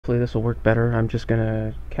Hopefully this will work better. I'm just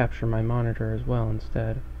gonna capture my monitor as well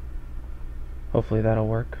instead. Hopefully that'll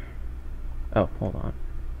work. Oh, hold on.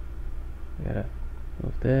 I gotta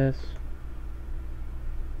move this,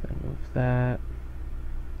 then move that.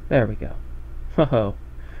 There we go. Oh,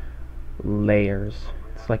 layers.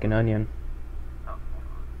 It's like an onion.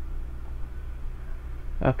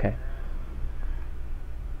 Okay.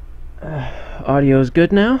 Audio is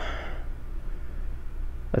good now.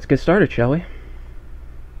 Let's get started, shall we?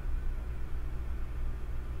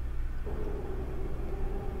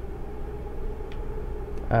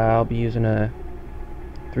 I'll be using a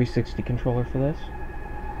 360 controller for this.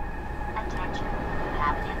 Attention, you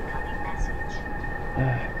have an incoming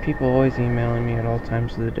message. People always emailing me at all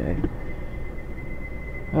times of the day.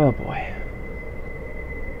 Oh boy.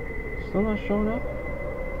 Still not showing up?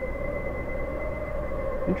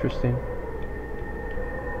 Interesting.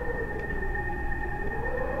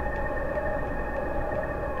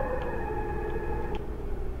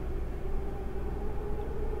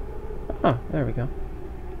 Oh, there we go.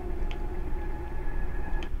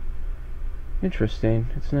 Interesting.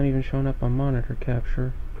 It's not even showing up on monitor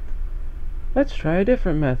capture. Let's try a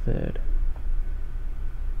different method.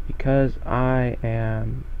 Because I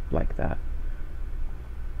am like that.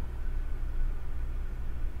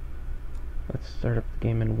 Let's start up the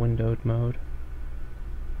game in windowed mode.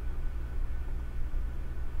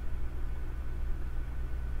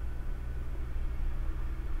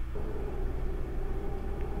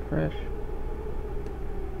 Fresh.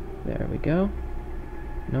 There we go.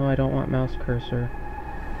 No, I don't want mouse cursor.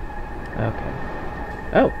 Okay.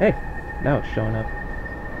 Oh, hey! Now it's showing up.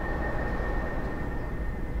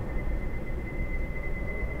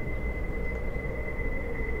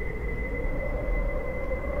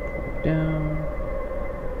 Move down.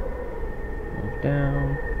 Move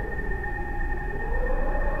down.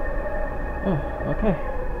 Oh, okay.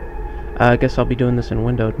 I guess I'll be doing this in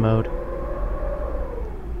windowed mode.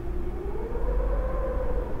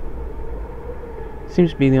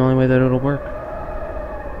 Seems to be the only way that it'll work.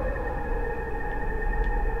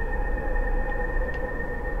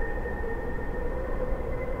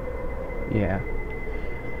 Yeah.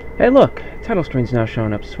 Hey look! Title screen's now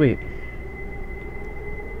showing up. Sweet.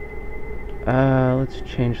 Let's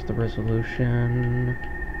change the resolution.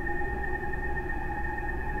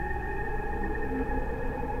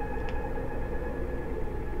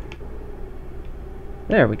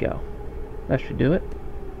 There we go. That should do it.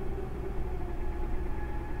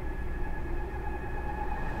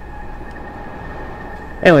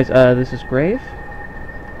 Anyways, this is Grave.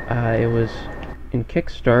 It was in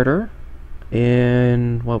Kickstarter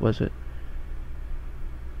in, what was it?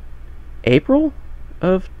 April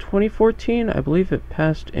of 2014? I believe it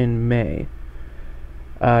passed in May.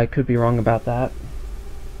 I could be wrong about that.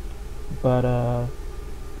 But,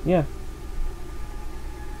 yeah.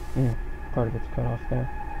 Part of it's cut off there.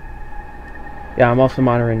 Yeah, I'm also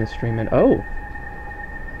monitoring the stream and, oh!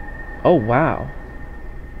 Oh, wow.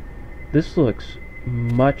 This looks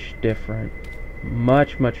much different.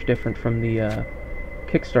 Much different from the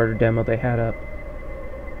Kickstarter demo they had up.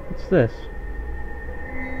 What's this?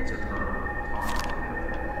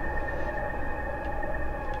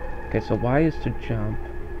 Okay, so Y is to jump.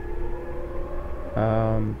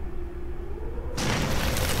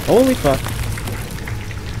 Holy fuck.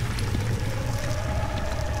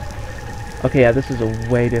 Okay, yeah, this is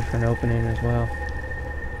a way different opening as well.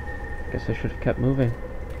 Guess I should have kept moving.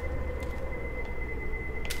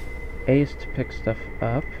 A is to pick stuff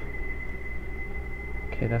up.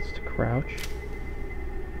 Okay, that's to crouch.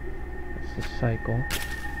 That's the cycle.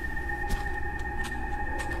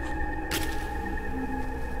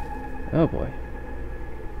 Oh boy.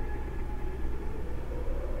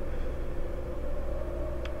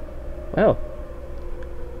 Well,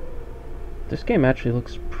 this game actually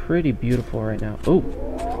looks pretty beautiful right now. Ooh.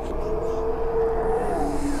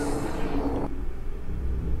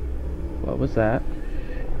 What was that?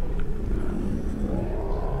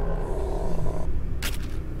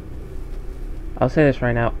 I'll say this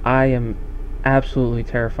right now, I am absolutely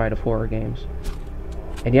terrified of horror games.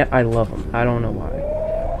 And yet I love them. I don't know why.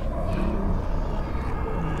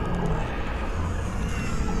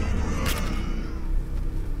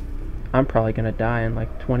 I'm probably gonna die in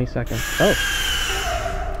like 20 seconds. Oh!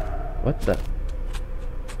 What the?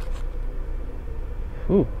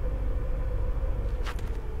 Ooh.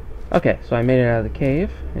 Okay, so I made it out of the cave,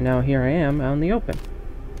 and now here I am out in the open.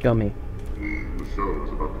 Go me. The show is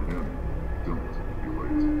about to end. Don't be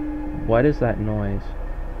late. What is that noise?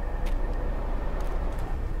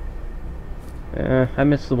 I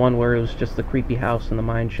missed the one where it was just the creepy house in the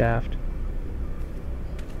mine shaft.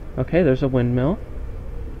 Okay, there's a windmill.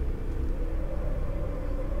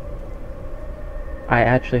 I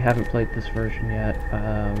actually haven't played this version yet.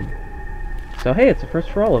 So hey, it's a first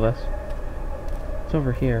for all of us. It's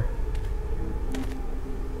over here.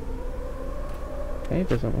 Okay, it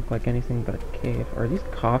doesn't look like anything but a cave. Are these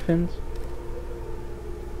coffins?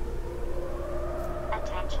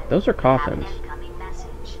 Attention. Those are You have coffins. an incoming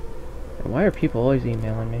message. And why are people always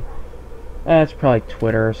emailing me? It's probably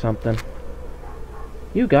Twitter or something.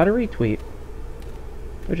 You got a retweet.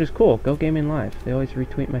 Which is cool. Go Gaming Live. They always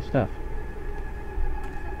retweet my stuff.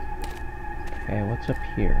 Okay, what's up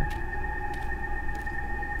here?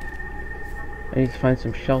 I need to find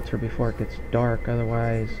some shelter before it gets dark,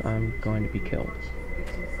 otherwise I'm going to be killed.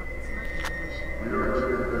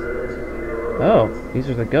 Oh, these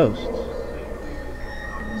are the ghosts.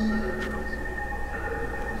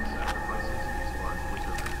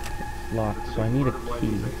 It's locked, so I need a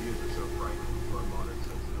key.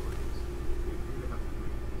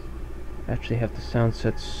 I actually have the sound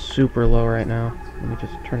set super low right now. Let me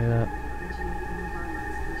just turn it up.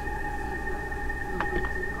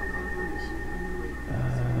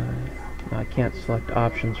 No, I can't select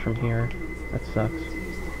options from here. That sucks.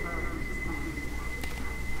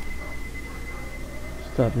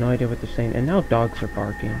 Still have no idea what they're saying. And now dogs are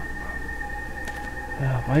barking.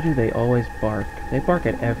 Why do they always bark? They bark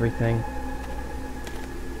at everything.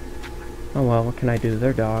 Oh well, what can I do?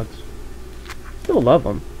 They're dogs. Still love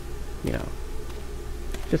them. You know.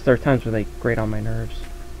 Just there are times where they grate on my nerves.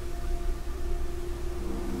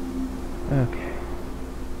 Okay.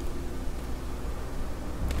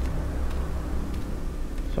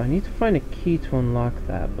 So I need to find a key to unlock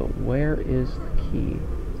that, but where is the key?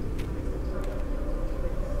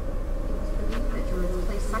 Rituals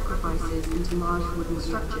place sacrifices into large wooden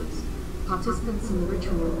structures. Participants in the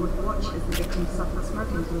ritual would watch as the victim suffered smoke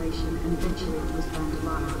inhalation and eventually was burned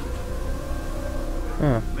alive.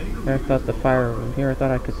 Huh. I thought the fire room here, I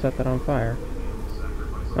thought I could set that on fire.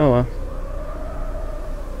 Oh well.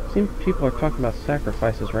 Seems people are talking about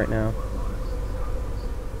sacrifices right now.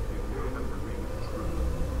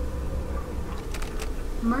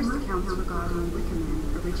 Most accounts regarding Wicker men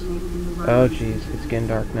originated in the Oh jeez, it's getting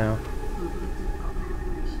dark now.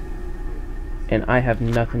 And I have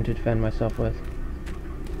nothing to defend myself with.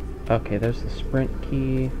 Okay, there's the sprint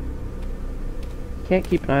key. Can't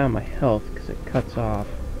keep an eye on my health because it cuts off.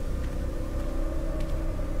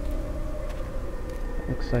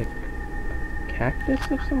 Looks like a cactus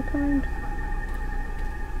of some kind.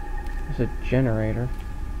 There's a generator.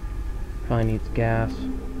 Probably needs gas.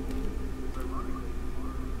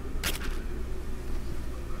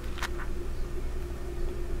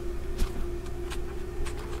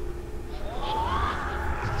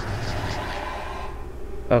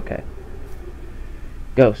 Okay.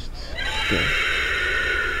 Ghosts. Good.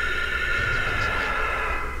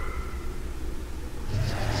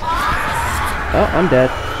 Oh, I'm dead.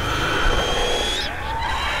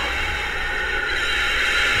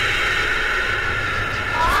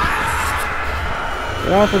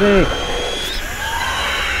 Get off of me!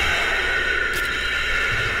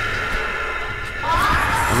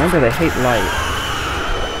 Remember, they hate light.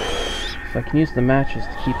 So I can use the matches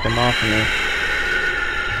to keep them off of me.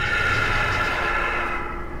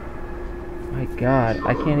 My god,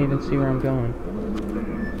 I can't even see where I'm going.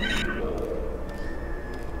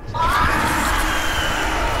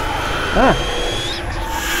 Ah!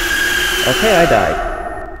 Okay, I died.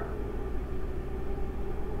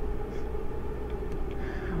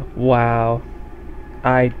 Wow.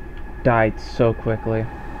 I died so quickly.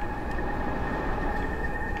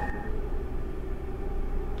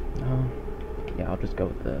 Oh. Yeah, I'll just go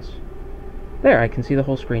with this. There, I can see the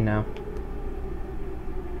whole screen now.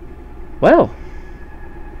 Well.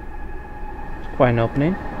 It's quite an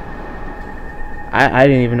opening. I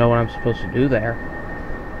didn't even know what I'm supposed to do there.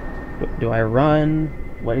 Do I run?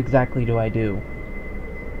 What exactly do I do?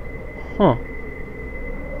 Huh.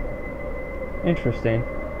 Interesting.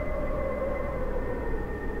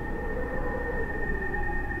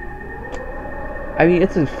 I mean,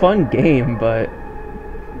 it's a fun game, but...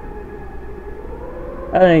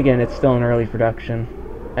 then again, it's still in early production.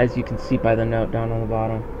 As you can see by the note down on the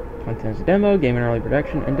bottom. Content is a demo, game in early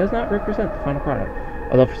production, and does not represent the final product.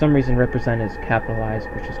 Although for some reason represent is capitalized,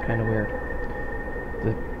 which is kind of weird.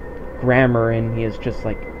 The grammar in he is just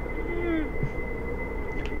like...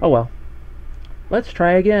 Oh well. Let's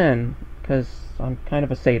try again, because I'm kind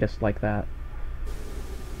of a sadist like that.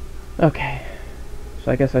 Okay.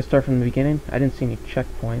 So I guess I start from the beginning. I didn't see any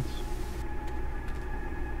checkpoints.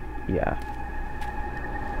 Yeah.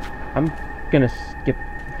 I'm gonna skip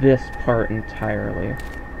this part entirely.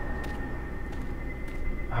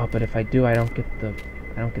 Oh, but if I do, I don't get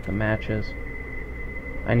the matches.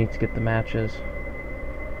 I need to get the matches.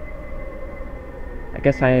 I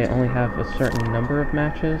guess I only have a certain number of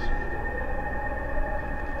matches.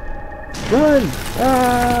 Run!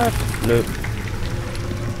 Ah! Nope.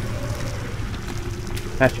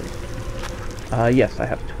 Matches. Yes, I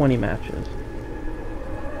have 20 matches.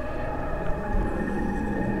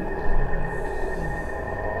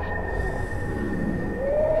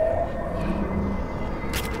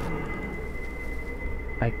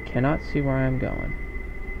 I cannot see where I'm going.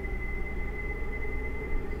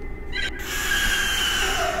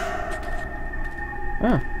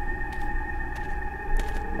 Oh.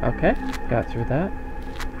 Okay, got through that.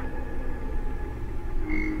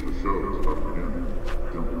 The show is about to begin.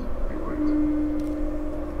 Don't be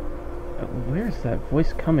late. Where's that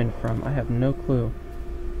voice coming from? I have no clue.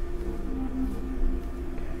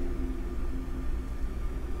 Okay.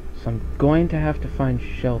 So I'm going to have to find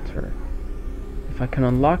shelter. If I can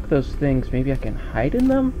unlock those things, maybe I can hide in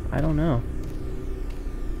them? I don't know.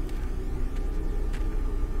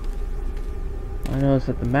 All I know is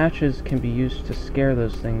that the matches can be used to scare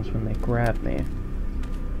those things when they grab me.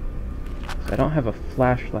 So I don't have a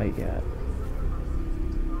flashlight yet.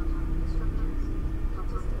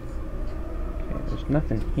 Okay, there's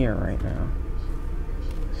nothing here right now.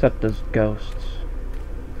 Except those ghosts.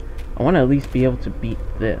 I want to at least be able to beat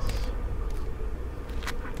this.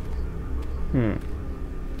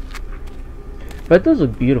 But it does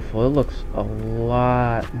look beautiful. It looks a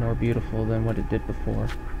lot more beautiful than what it did before.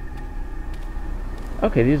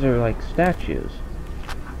 Okay, these are like statues.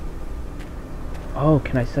 Oh,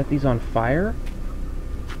 can I set these on fire?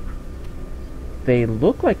 They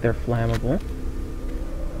look like they're flammable.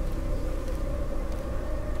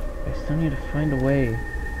 I still need to find a way.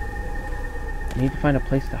 I need to find a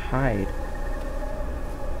place to hide.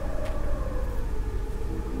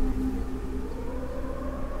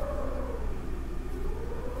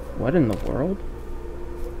 What in the world?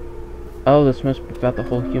 Oh, this must be about the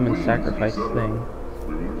whole human sacrifice thing.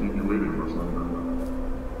 We won't keep you waiting much longer.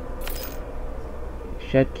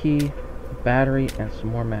 Shed key, battery, and some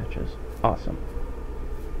more matches. Awesome.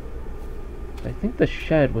 I think the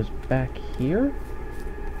shed was back here?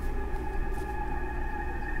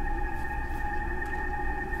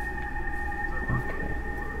 Okay.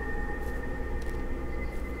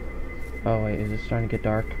 Oh wait, is it starting to get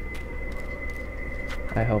dark?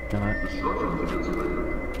 I hope not.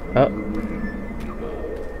 Oh.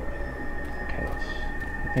 Okay,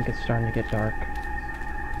 I think it's starting to get dark.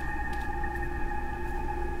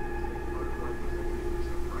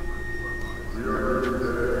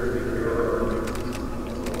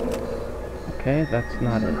 Okay, that's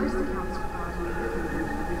not it.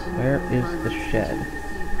 Where is the shed?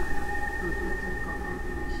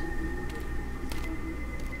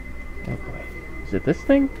 Oh boy. Is it this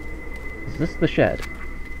thing? Is this the shed?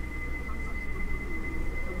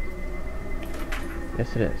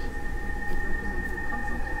 Yes, it is.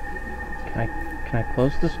 Can I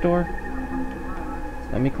close this door?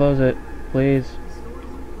 Let me close it, please.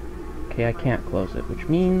 Okay, I can't close it, which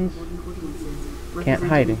means can't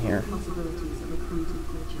hide in here.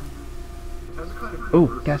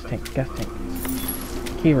 Ooh, gas tank.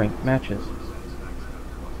 Keyring, matches.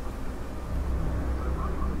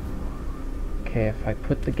 Okay, if I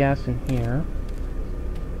put the gas in here.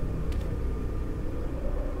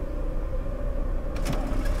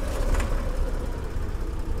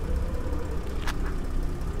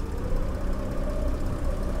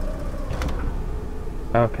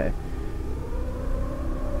 Okay.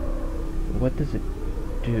 What does it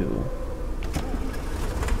do?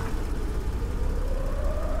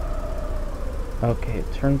 Okay,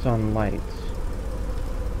 it turns on lights.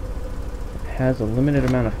 It has a limited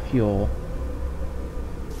amount of fuel.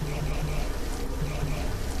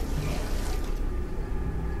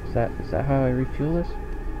 Is that how I refuel this?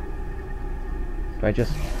 Do I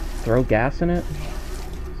just throw gas in it?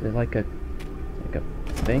 Is it like a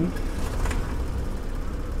thing?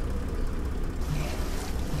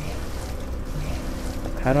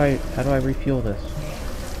 How do I refuel this?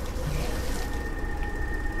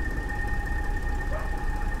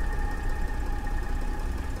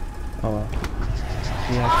 Oh well.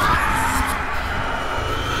 Yeah.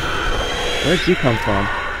 Where'd you come from?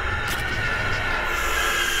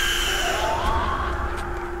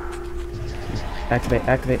 Activate.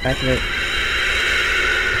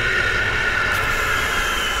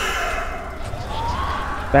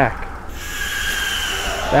 Back.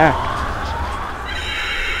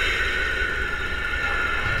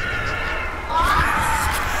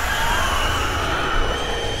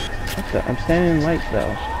 I'm standing in light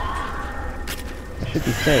though. I should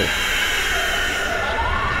be safe.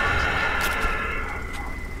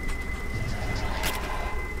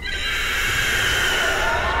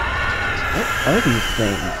 are these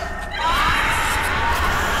things? I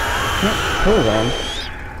can't kill them.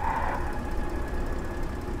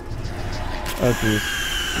 Oh geez.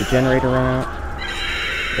 Did the generator run out?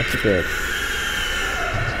 Yes it did.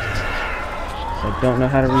 So I don't know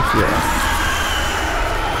how to refuel.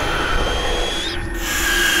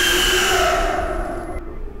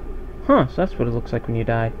 Huh, so that's what it looks like when you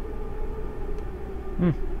die.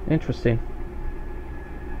 Interesting.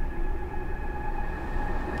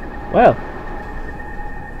 Well.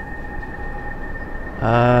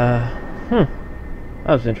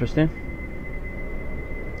 That was interesting.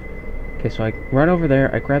 Okay, so I run over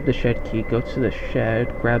there, I grab the shed key, go to the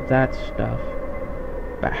shed, grab that stuff.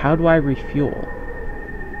 But how do I refuel?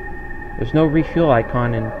 There's no refuel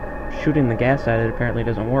icon, and shooting the gas at it apparently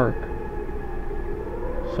doesn't work.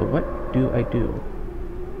 So what do I do?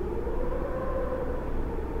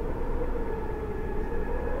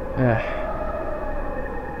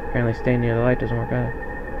 Apparently staying near the light doesn't work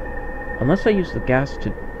either. Unless I use the gas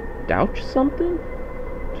to douse something?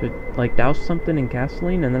 To, like, douse something in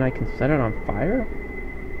gasoline and then I can set it on fire?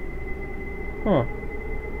 Huh.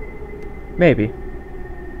 Maybe.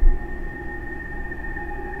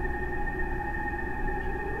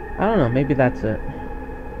 I don't know, maybe that's it.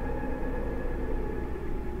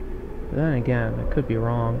 But then again, I could be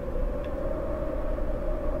wrong.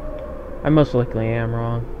 I most likely am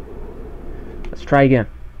wrong. Let's try again.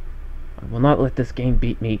 I will not let this game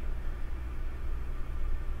beat me.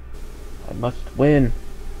 I must win.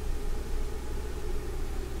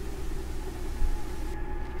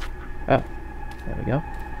 Oh, there we go.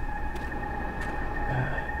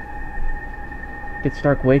 It gets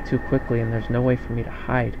dark way too quickly and there's no way for me to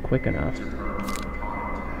hide quick enough.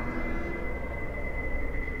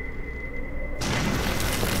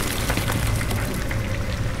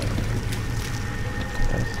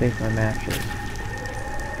 Gotta save my matches.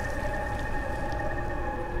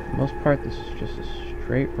 For the most part, this is just a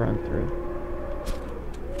straight run through.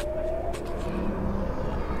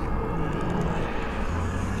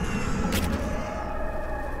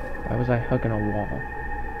 Why was I hugging a wall?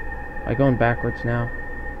 Am I going backwards now?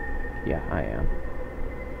 Yeah, I am.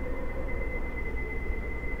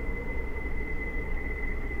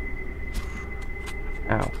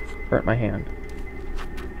 Ow. Hurt my hand.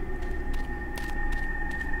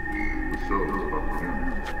 The show is about to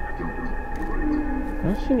end. Don't be late. I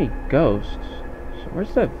don't see any ghosts. So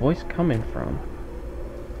where's that voice coming from?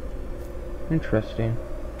 Interesting.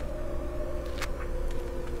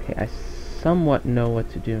 Okay, I somewhat know what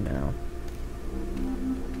to do now.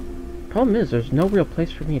 Problem is, there's no real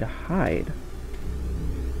place for me to hide.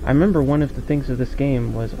 I remember one of the things of this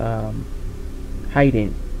game was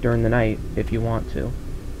hiding during the night if you want to.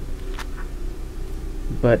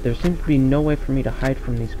 But there seems to be no way for me to hide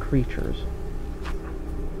from these creatures.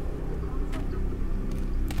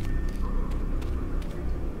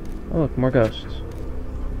 Oh look, more ghosts.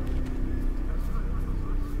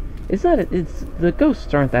 Is that it? It's the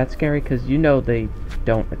ghosts aren't that scary because you know they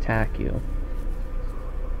don't attack you.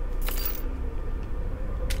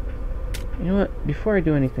 You know what? Before I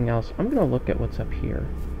do anything else, I'm gonna look at what's up here.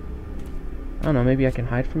 I don't know, maybe I can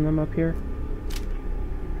hide from them up here?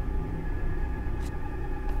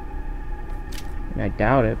 I mean, I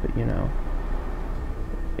doubt it, but you know.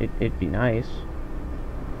 It'd be nice.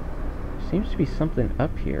 Seems to be something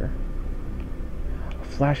up here. A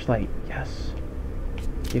flashlight, yes.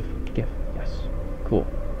 Gift, yes. Cool.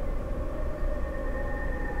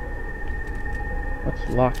 What's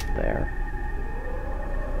locked there?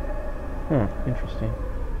 Huh, interesting.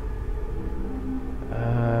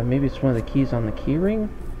 Maybe it's one of the keys on the keyring?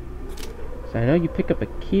 So I know you pick up a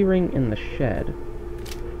keyring in the shed.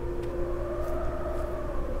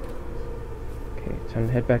 Okay, time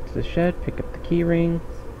to head back to the shed, pick up the keyring.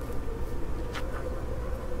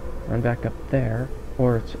 Run back up there.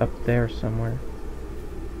 Or it's up there somewhere.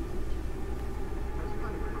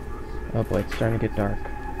 Oh boy, it's starting to get dark.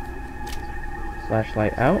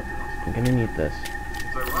 Flashlight out. I'm gonna need this.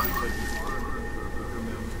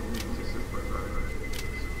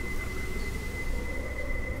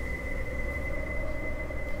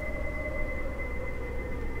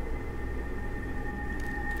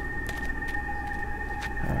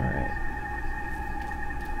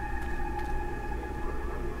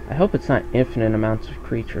 I hope it's not infinite amounts of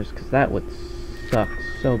creatures, because that would suck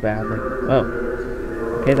so badly. Oh.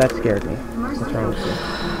 Okay, that scared me. What's wrong with you?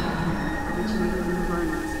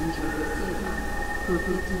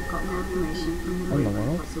 What in the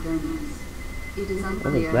world?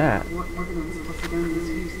 What was that? What evidence Posidonius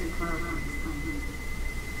used to clarify his claim.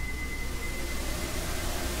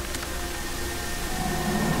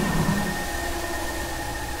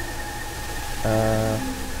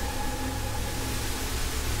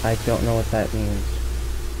 I don't know what that means.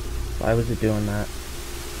 Why was it doing that?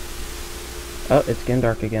 Oh, it's getting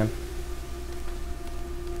dark again.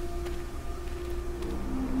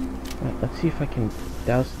 Right, let's see if I can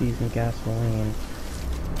douse these in gasoline.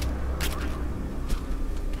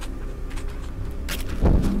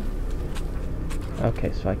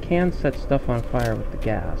 Okay, so I can set stuff on fire with the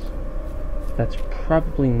gas. That's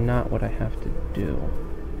probably not what I have to do.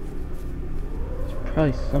 There's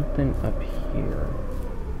probably something up here.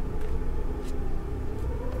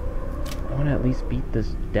 I want to at least beat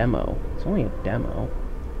this demo. It's only a demo.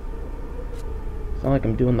 It's not like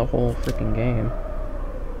I'm doing the whole freaking game.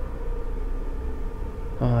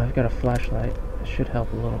 Oh, I've got a flashlight. That should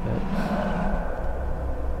help a little bit.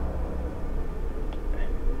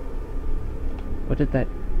 What did that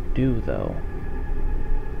do, though?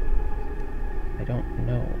 I don't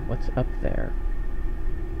know. What's up there?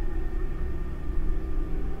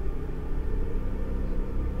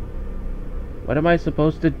 What am I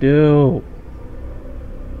supposed to do?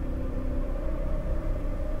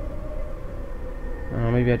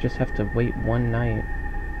 Oh, maybe I just have to wait one night.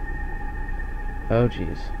 Oh,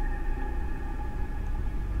 jeez.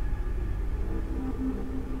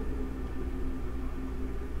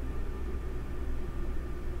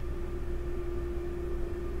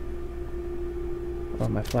 Oh,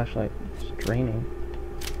 my flashlight is draining.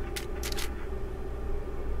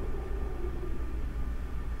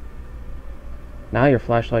 Now your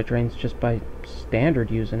flashlight drains just by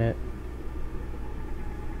standard using it.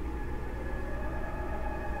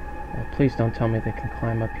 Oh, please don't tell me they can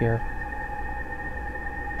climb up here.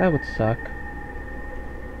 That would suck.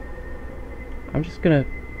 I'm just gonna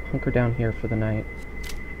hunker down here for the night.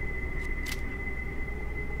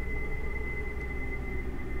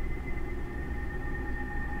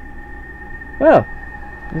 Well,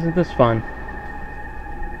 isn't this fun?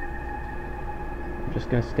 I'm just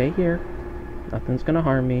gonna stay here. Nothing's gonna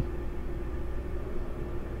harm me.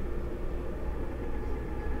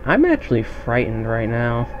 I'm actually frightened right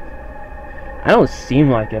now. I don't seem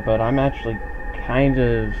like it, but I'm actually kind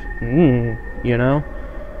of, you know?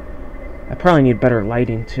 I probably need better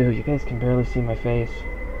lighting too. You guys can barely see my face.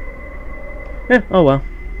 Oh well.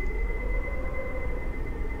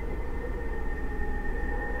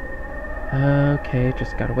 Okay,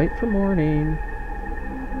 just gotta wait for morning.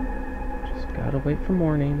 Just gotta wait for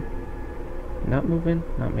morning. Not moving,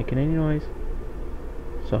 not making any noise.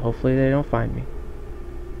 So hopefully they don't find me.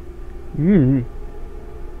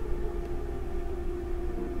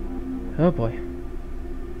 Oh boy.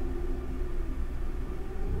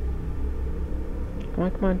 Come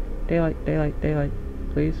on, come on. Daylight, daylight, daylight.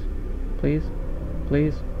 Please, please,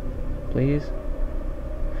 please, please.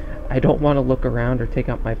 I don't want to look around or take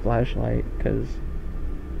out my flashlight, because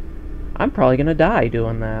I'm probably going to die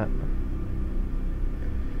doing that.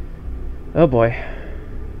 Oh boy.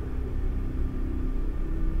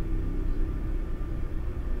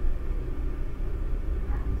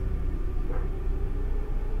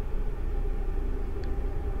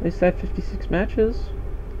 At least I have 56 matches.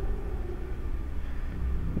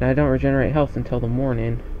 And I don't regenerate health until the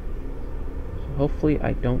morning. So hopefully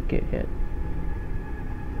I don't get hit.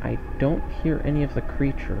 I don't hear any of the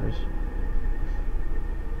creatures.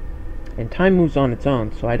 And time moves on its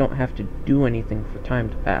own, so I don't have to do anything for time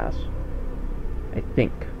to pass. I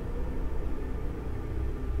think.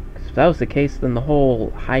 Because if that was the case, then the whole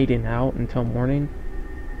hiding out until morning,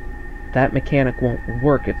 that mechanic won't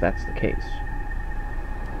work if that's the case.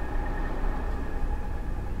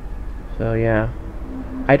 So yeah.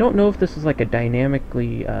 I don't know if this is like a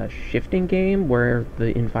dynamically shifting game where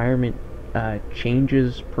the environment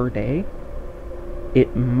changes per day.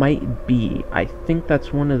 It might be. I think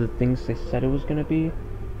that's one of the things they said it was going to be,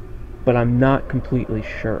 but I'm not completely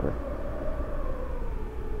sure.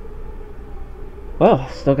 Well,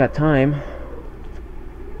 still got time.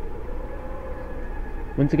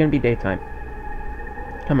 When's it going to be daytime?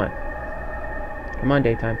 Come on. Come on,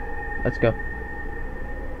 daytime. Let's go.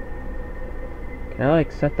 Can I,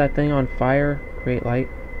 like, set that thing on fire? Create light?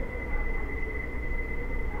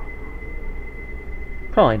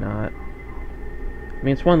 Probably not. I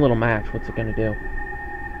mean, it's one little match. What's it gonna do?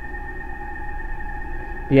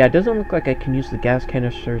 But yeah, it doesn't look like I can use the gas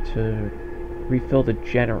canister to refill the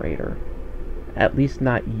generator. At least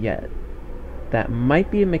not yet. That might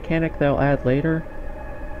be a mechanic they'll add later,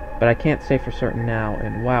 but I can't say for certain now.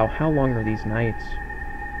 And wow, how long are these nights?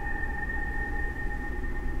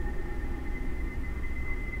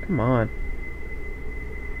 Come on.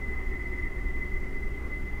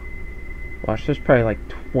 Watch, there's probably like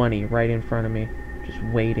 20 right in front of me, just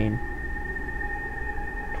waiting.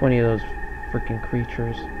 20 of those freaking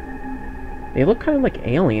creatures. They look kind of like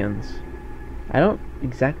aliens. I don't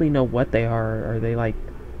exactly know what they are. Are they like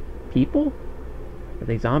people? Are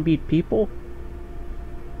they zombied people?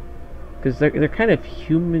 Because they're kind of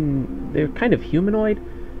human. They're kind of humanoid,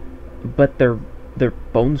 but their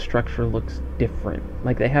bone structure looks different.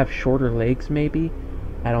 Like they have shorter legs, maybe.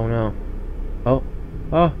 I don't know. Oh,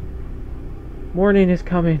 oh, morning is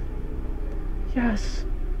coming. Yes,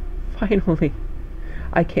 finally.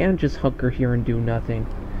 I can just hunker here and do nothing.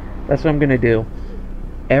 That's what I'm gonna do.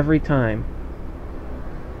 Every time.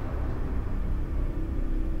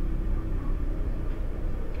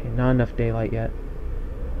 Okay, not enough daylight yet.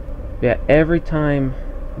 Yeah, every time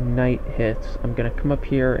night hits, I'm gonna come up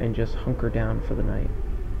here and just hunker down for the night.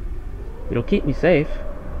 It'll keep me safe.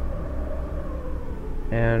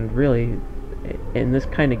 And really, in this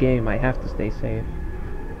kind of game, I have to stay safe.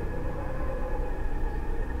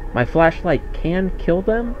 My flashlight can kill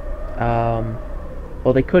them.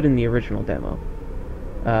 Well, they could in the original demo.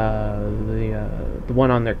 The one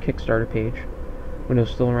on their Kickstarter page, when it was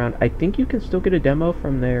still around. I think you can still get a demo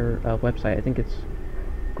from their website. I think it's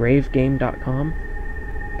gravegame.com.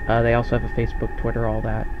 They also have a Facebook, Twitter, all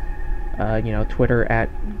that. You know, Twitter at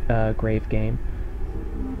gravegame.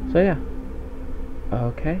 So yeah.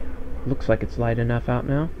 Okay. Looks like it's light enough out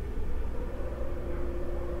now.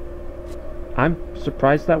 I'm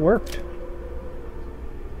surprised that worked.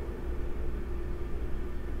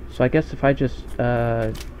 So I guess if I just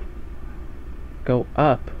go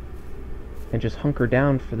up and just hunker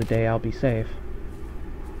down for the day, I'll be safe.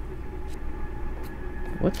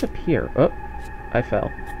 What's up here? Oh, I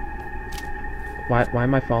fell. Why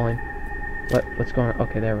am I falling? What's going on?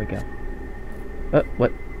 Okay, there we go.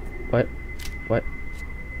 What?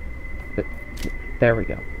 There we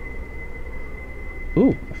go.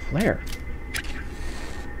 Ooh, a flare.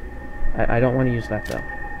 I don't want to use that though.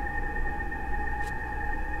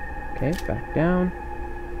 Okay, back down.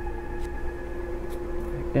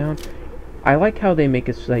 Back down. I like how they make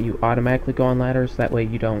it so that you automatically go on ladders, that way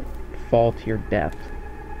you don't fall to your death.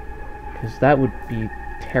 Because that would be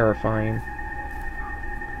terrifying.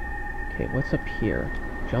 Okay, what's up here?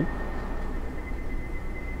 Jump?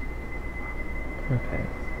 Okay.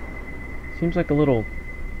 Seems like a little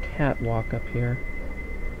catwalk up here.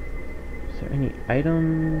 Is there any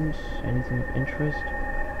items? Anything of interest?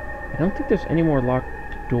 I don't think there's any more locked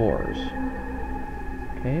doors.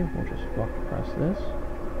 Okay, we'll just walk across this.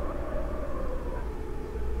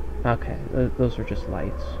 Okay, those are just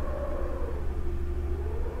lights.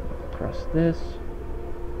 Across this.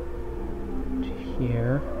 To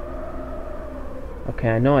here. Okay,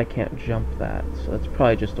 I know I can't jump that, so that's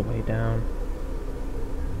probably just a way down.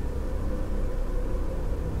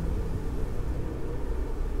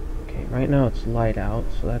 Okay, right now it's light out,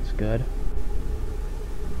 so that's good.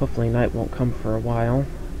 Hopefully night won't come for a while.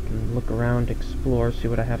 I can look around, explore, see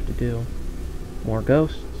what I have to do. More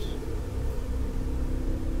ghosts.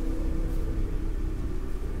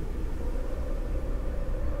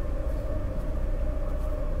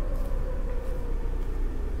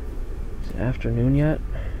 Is it afternoon yet?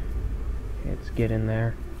 Okay, it's getting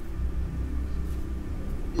there.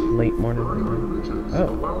 It's late morning.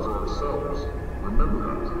 Oh.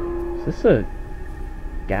 Is this a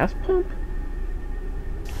gas pump?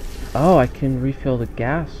 Oh, I can refill the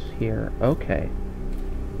gas here. Okay.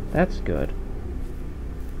 That's good.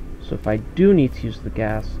 So if I do need to use the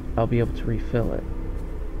gas, I'll be able to refill it.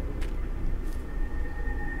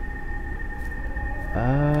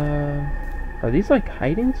 Are these like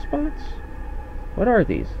hiding spots? What are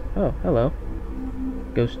these? Oh, hello.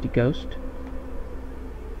 Ghosty ghost.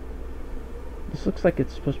 This looks like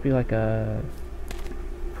it's supposed to be like a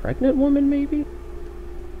pregnant woman, maybe?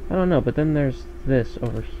 I don't know, but then there's this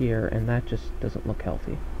over here, and that just doesn't look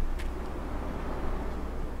healthy.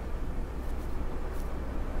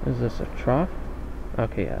 Is this a trough?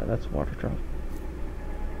 Okay, yeah, that's a water trough.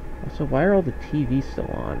 Also, why are all the TVs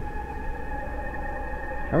still on?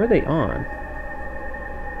 How are they on?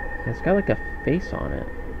 It's got like a face on it.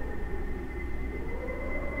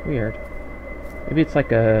 Weird. Maybe it's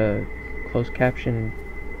like a closed caption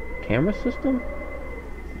camera system?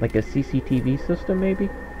 Like a CCTV system, maybe?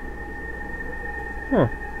 Huh.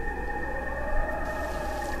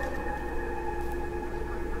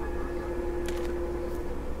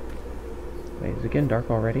 Wait, is it getting dark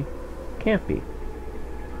already? Can't be.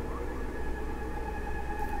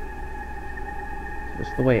 Is this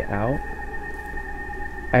the way out?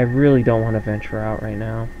 I really don't want to venture out right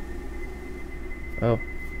now. Oh.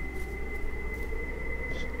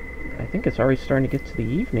 I think it's already starting to get to the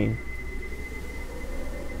evening.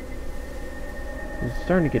 It's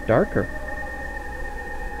starting to get darker.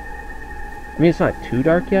 I mean, it's not too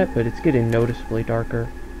dark yet, but it's getting noticeably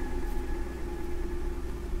darker.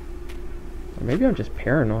 Or maybe I'm just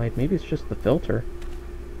paranoid. Maybe it's just the filter.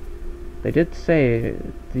 They did say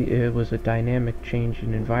it was a dynamic change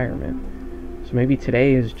in environment. So maybe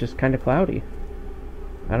today is just kind of cloudy.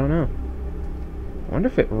 I don't know. I wonder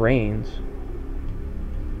if it rains.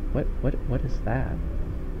 What is that?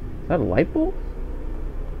 Is that a light bulb?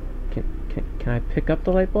 Can I pick up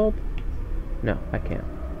the light bulb? No, I can't.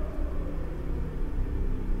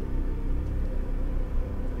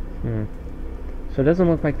 So it doesn't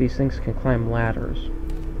look like these things can climb ladders.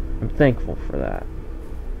 I'm thankful for that.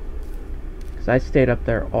 Because I stayed up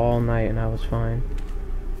there all night and I was fine.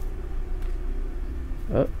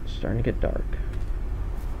 Oh, it's starting to get dark.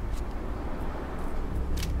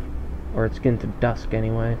 Or it's getting to dusk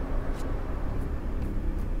anyway.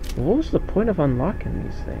 What was the point of unlocking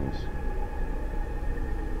these things?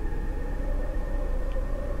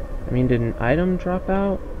 I mean, did an item drop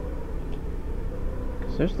out?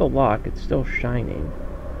 Because there's the lock, it's still shining.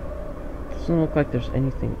 Doesn't look like there's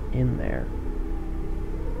anything in there.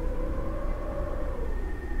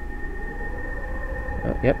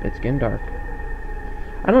 Oh, yep, it's getting dark.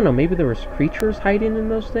 I don't know, maybe there was creatures hiding in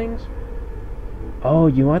those things? Oh,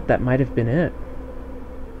 you know what? That might have been it.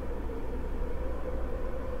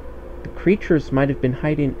 The creatures might have been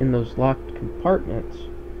hiding in those locked compartments,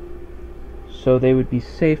 so they would be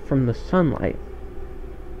safe from the sunlight.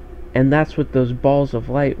 And that's what those balls of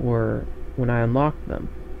light were when I unlocked them.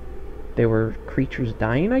 They were creatures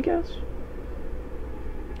dying, I guess?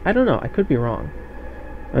 I don't know, I could be wrong.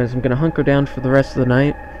 Anyways, I'm gonna hunker down for the rest of the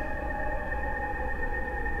night.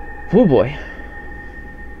 Oh boy.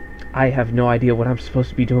 I have no idea what I'm supposed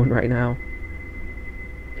to be doing right now.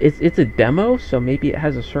 It's a demo, so maybe it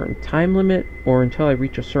has a certain time limit, or until I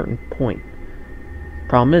reach a certain point.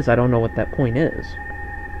 Problem is, I don't know what that point is.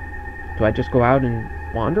 Do I just go out and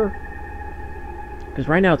wander? Because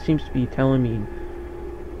right now it seems to be telling me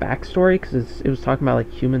backstory, because it was talking about like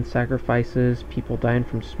human sacrifices, people dying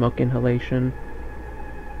from smoke inhalation.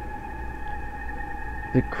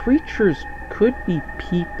 The creatures could be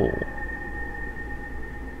people,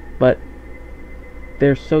 but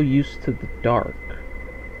they're so used to the dark,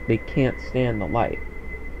 they can't stand the light.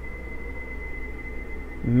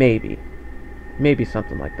 Maybe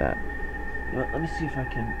something like that. Let me see if I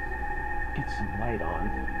can get some light on.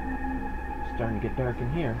 It's starting to get dark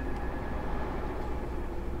in here.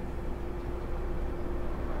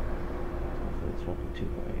 Hopefully this won't be too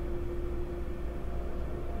bright.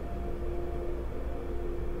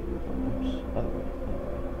 Oops, other way.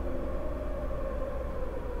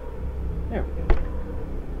 There we go.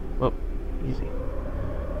 Whoa, easy.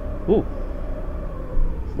 Ooh,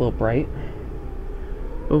 it's a little bright,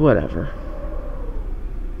 but whatever.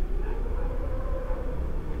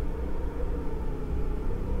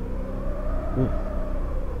 Ooh.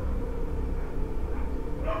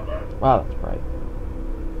 Wow, that's bright.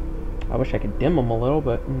 I wish I could dim them a little,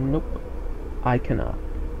 but nope, I cannot.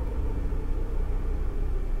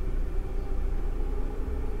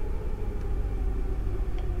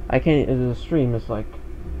 I can't. The stream is like,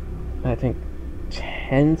 I think,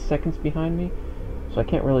 10 seconds behind me, so I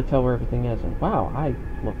can't really tell where everything is. And wow, I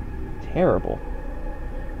look terrible.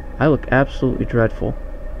 I look absolutely dreadful.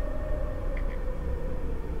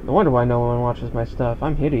 No wonder why no one watches my stuff.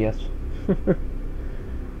 I'm hideous.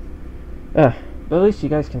 But at least you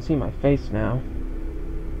guys can see my face now.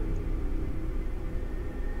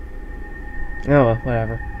 Oh well,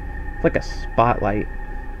 whatever. It's like a spotlight.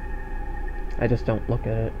 I just don't look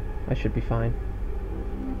at it. I should be fine.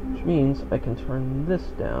 Which means I can turn this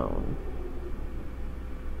down.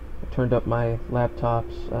 I turned up my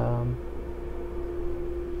laptop's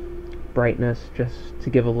brightness just to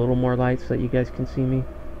give a little more light so that you guys can see me.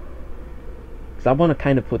 Because I want to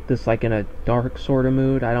kind of put this like in a dark sort of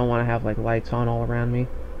mood. I don't want to have like lights on all around me.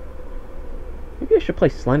 Maybe I should play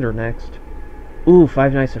Slender next. Ooh,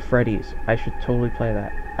 Five Nights at Freddy's. I should totally play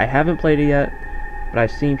that. I haven't played it yet, but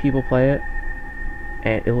I've seen people play it,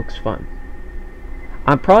 and it looks fun.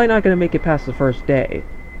 I'm probably not going to make it past the first day,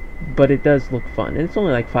 but it does look fun. And it's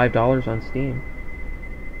only like $5 on Steam.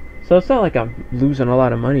 So it's not like I'm losing a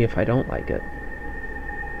lot of money if I don't like it.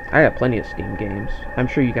 I got plenty of Steam games. I'm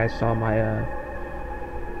sure you guys saw my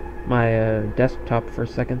desktop for a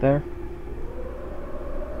second there.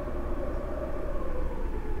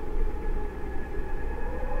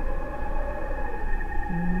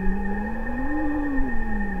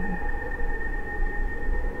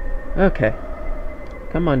 Okay.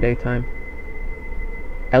 Come on, daytime.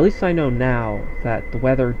 At least I know now that the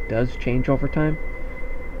weather does change over time.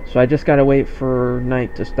 So I just gotta wait for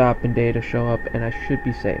night to stop and day to show up, and I should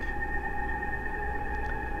be safe.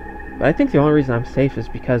 But I think the only reason I'm safe is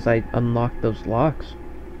because I unlocked those locks.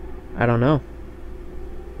 I don't know.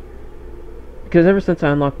 Because ever since I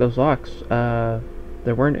unlocked those locks, there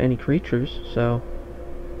weren't any creatures, so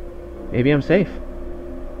maybe I'm safe.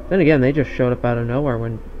 Then again, they just showed up out of nowhere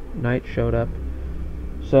when night showed up.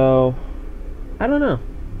 So, I don't know.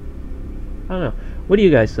 I don't know. What do you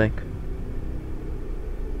guys think?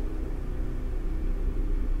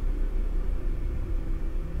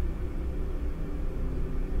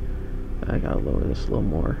 I gotta lower this a little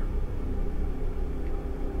more.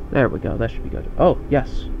 There we go, that should be good. Oh,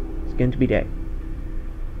 yes. It's getting to be day.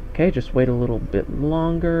 Okay, just wait a little bit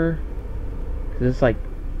longer. Cause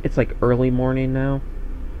it's like early morning now.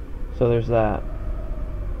 So there's that.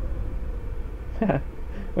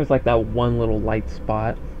 There's like that one little light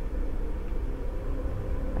spot.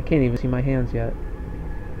 I can't even see my hands yet.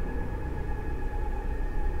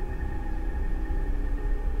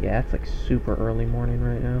 Yeah, it's like super early morning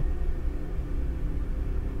right now.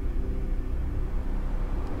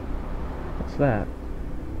 What's that?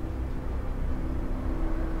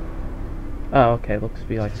 Oh, okay, looks to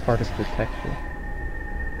be like part of the texture.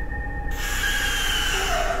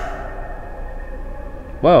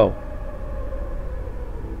 Whoa.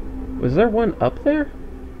 Was there one up there?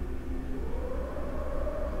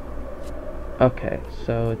 Okay,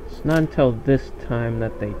 so it's not until this time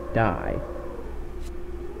that they die.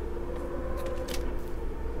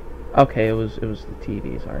 Okay, it was the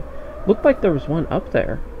TV, sorry. Looked like there was one up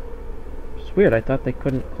there. It's weird, I thought they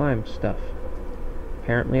couldn't climb stuff.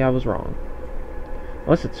 Apparently I was wrong.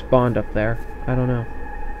 Unless it spawned up there. I don't know.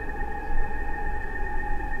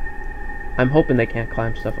 I'm hoping they can't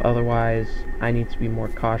climb stuff, otherwise I need to be more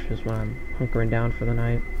cautious when I'm hunkering down for the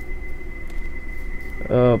night.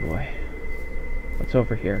 Oh boy. What's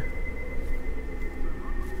over here?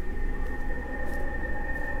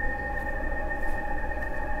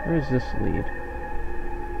 Where does this lead?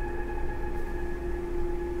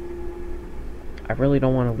 I really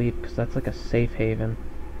don't want to leave because that's like a safe haven.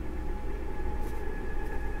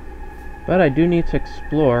 But I do need to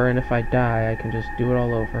explore, and if I die, I can just do it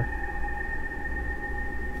all over.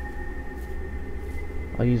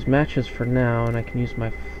 I'll use matches for now, and I can use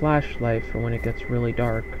my flashlight for when it gets really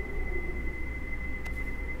dark.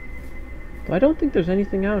 Though I don't think there's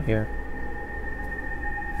anything out here.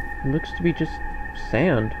 It looks to be just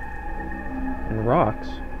sand and rocks.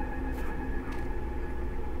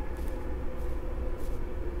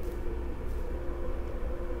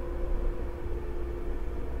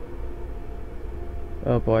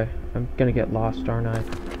 Oh boy, I'm gonna get lost, aren't I?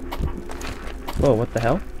 Whoa, what the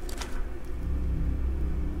hell?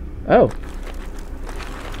 Oh!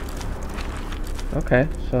 Okay,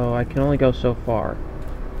 so I can only go so far.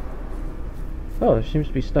 Oh, there seems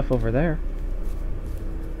to be stuff over there.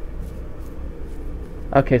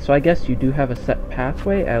 Okay, so I guess you do have a set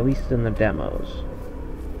pathway, at least in the demos.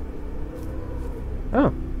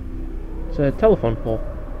 Oh. It's a telephone pole.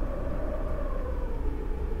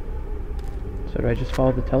 So do I just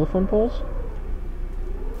follow the telephone poles?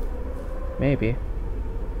 Maybe.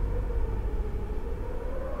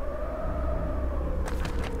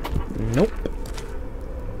 Nope.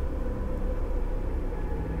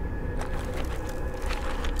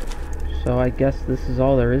 So I guess this is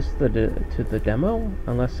all there is to the demo,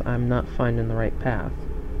 unless I'm not finding the right path.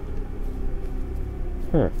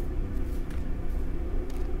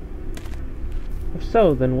 If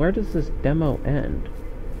so, then where does this demo end?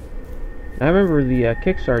 I remember the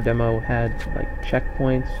Kickstarter demo had like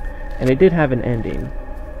checkpoints, and it did have an ending.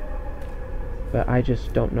 But I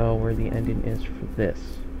just don't know where the ending is for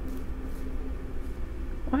this.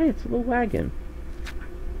 Why, it's a little wagon.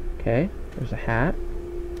 Okay, there's a hat.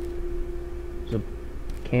 There's a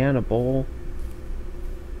can, a bowl.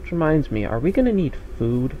 Which reminds me, are we gonna need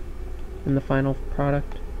food in the final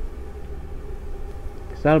product?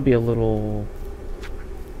 Because that'll be a little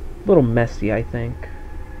messy, I think.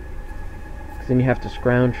 Because then you have to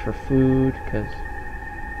scrounge for food, because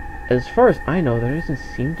as far as I know, there doesn't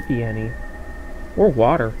seem to be any. Or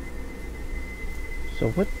water.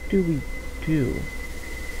 So what do we do?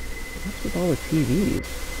 What's with all the TVs?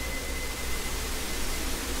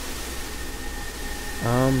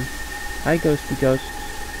 Hi ghosty ghosts.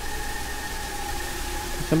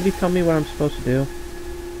 Can somebody tell me what I'm supposed to do?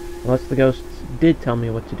 Unless the ghosts did tell me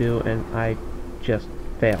what to do and I just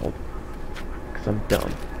failed. Because I'm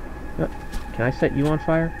dumb. Can I set you on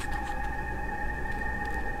fire?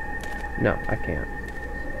 No, I can't.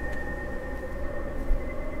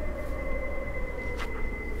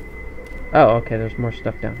 Oh, okay, there's more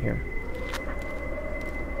stuff down here.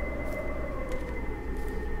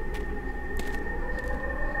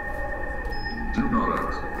 Do not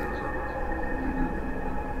activate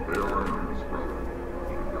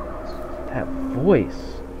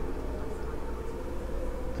voice.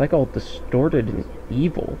 It's like all distorted and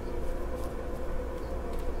evil.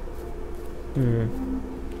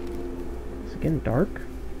 Is it getting dark?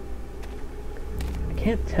 I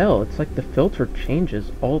can't tell. It's like the filter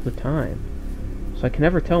changes all the time. So I can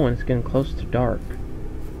never tell when it's getting close to dark.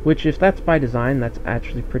 Which, if that's by design, that's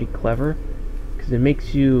actually pretty clever. Because it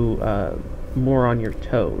makes you more on your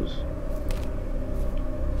toes.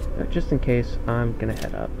 But just in case, I'm gonna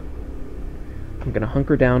head up. I'm gonna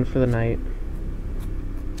hunker down for the night.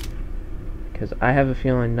 Because I have a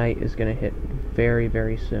feeling night is gonna hit very,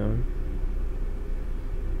 very soon.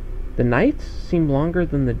 The nights seem longer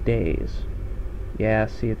than the days. Yeah,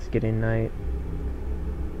 see, it's getting night.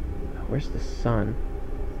 Where's the sun?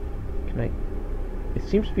 Can I... It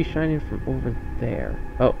seems to be shining from over there.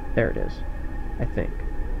 Oh, there it is. I think.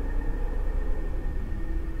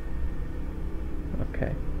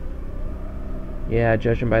 Okay. Yeah,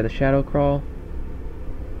 judging by the shadow crawl,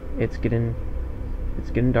 it's getting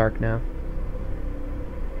dark now.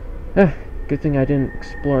 Good thing I didn't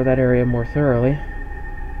explore that area more thoroughly.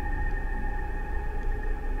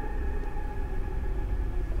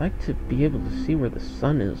 I'd like to be able to see where the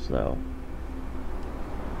sun is, though.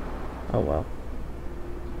 Oh well.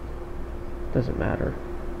 Doesn't matter.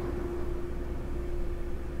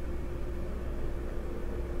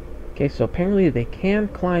 Okay, so apparently they can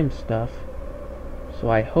climb stuff. So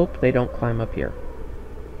I hope they don't climb up here.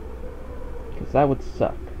 Because that would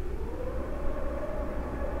suck.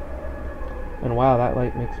 And wow, that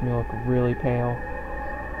light makes me look really pale.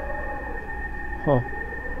 Huh.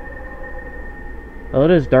 Well,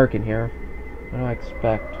 it is dark in here. What do I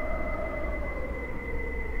expect?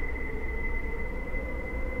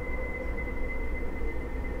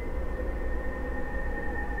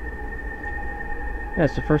 Yeah,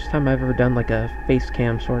 it's the first time I've ever done like a face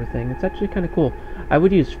cam sort of thing. It's actually kind of cool. I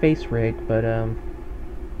would use face rig, but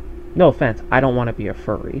no offense, I don't want to be a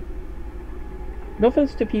furry. No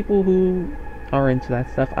offense to people who are into that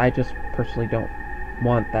stuff. I just personally don't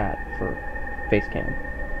want that for face cam.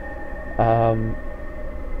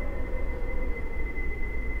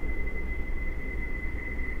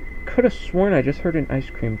 Could have sworn I just heard an ice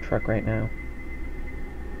cream truck right now.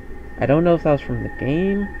 I don't know if that was from the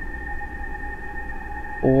game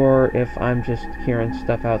or if I'm just hearing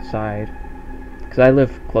stuff outside, because I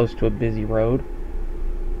live close to a busy road,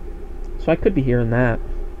 so I could be hearing that.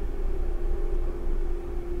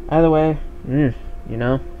 Either way, you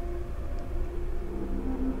know.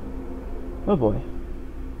 Oh boy.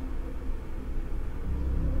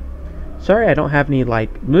 Sorry I don't have any,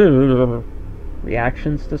 like,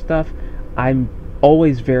 reactions to stuff. I'm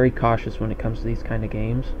always very cautious when it comes to these kind of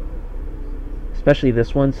games. Especially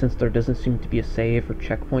this one, since there doesn't seem to be a save or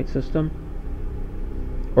checkpoint system.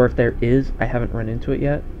 Or if there is, I haven't run into it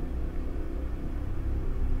yet.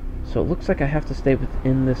 So it looks like I have to stay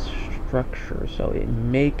within this structure, so it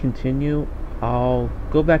may continue. I'll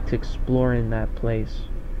go back to exploring that place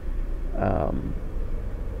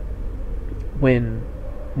when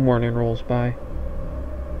morning rolls by.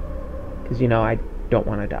 Because, you know, I don't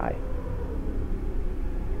want to die.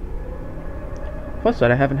 Plus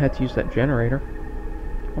that I haven't had to use that generator.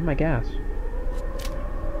 Oh, my gas.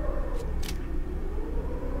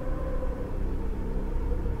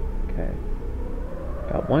 Okay.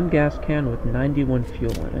 Got one gas can with 91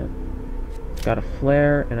 fuel in it. Got a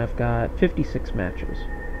flare, and I've got 56 matches.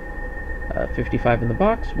 55 in the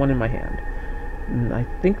box, 1 in my hand. And I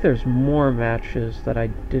think there's more matches that I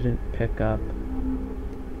didn't pick up.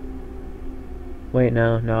 Wait,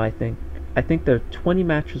 no, I think there are 20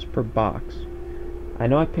 matches per box. I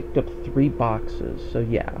know I picked up 3 boxes, so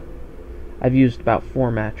yeah. I've used about 4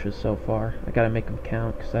 matches so far. I gotta make them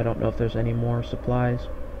count, because I don't know if there's any more supplies.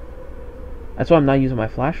 That's why I'm not using my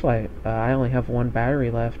flashlight. I only have 1 battery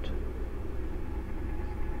left.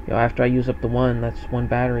 You know, after I use up the 1, that's 1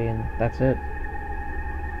 battery, and that's it.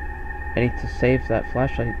 I need to save that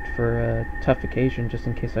flashlight for a tough occasion, just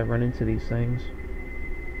in case I run into these things.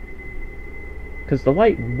 Because the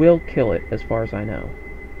light will kill it, as far as I know.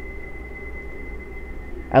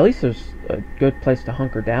 At least there's a good place to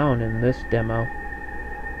hunker down in this demo.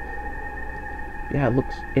 Yeah,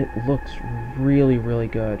 it looks really, really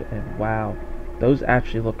good, and wow, those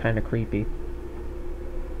actually look kind of creepy.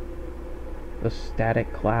 Those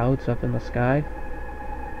static clouds up in the sky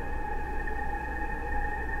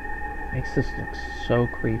makes this look so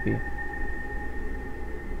creepy.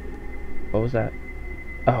 What was that?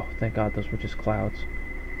 Oh, thank God, those were just clouds.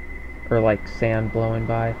 Or like sand blowing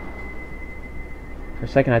by. For a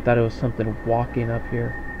second I thought it was something walking up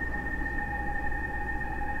here.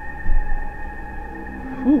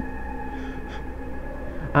 Whew.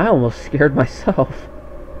 I almost scared myself.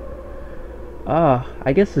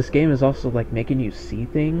 I guess this game is also like making you see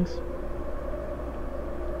things.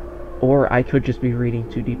 Or I could just be reading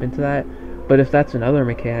too deep into that. But if that's another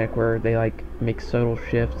mechanic where they like make subtle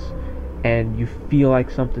shifts and you feel like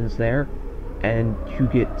something's there and you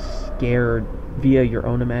get scared via your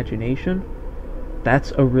own imagination,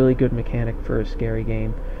 that's a really good mechanic for a scary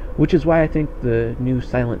game. Which is why I think the new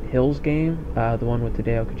Silent Hills game, the one with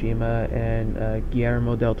Hideo Kojima and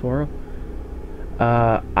Guillermo del Toro,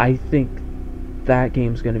 I think that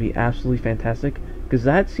game's going to be absolutely fantastic, because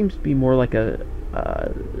that seems to be more like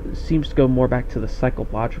seems to go more back to the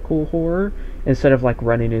psychological horror instead of like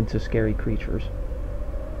running into scary creatures.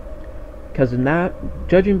 Because in that,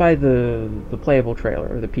 judging by the playable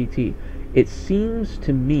trailer, or the PT, it seems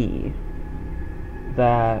to me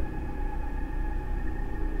that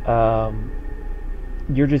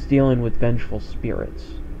you're just dealing with vengeful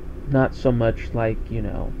spirits, not so much like, you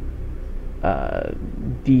know,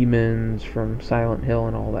 demons from Silent Hill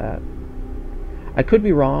and all that. I could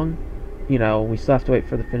be wrong, you know, we still have to wait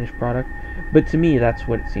for the finished product, but to me that's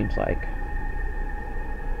what it seems like.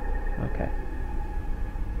 Okay.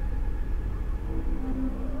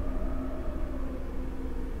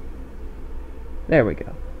 There we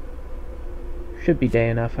go. Should be day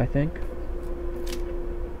enough, I think.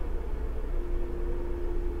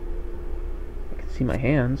 I can see my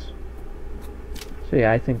hands. So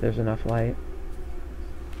yeah, I think there's enough light.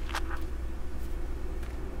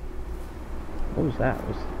 What was that?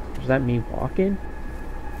 Was that me walking?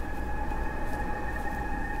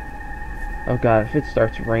 Oh god, if it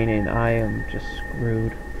starts raining, I am just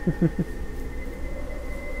screwed.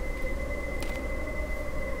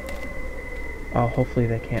 Oh, hopefully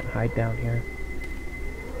they can't hide down here.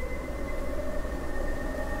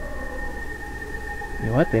 You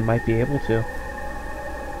know what? They might be able to.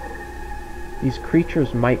 These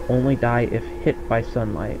creatures might only die if hit by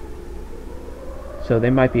sunlight. So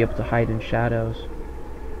they might be able to hide in shadows.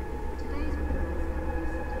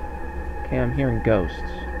 Okay, I'm hearing ghosts.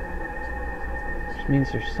 Which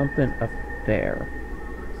means there's something up there.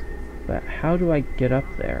 But how do I get up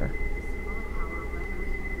there?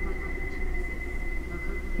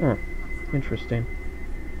 Huh. Interesting.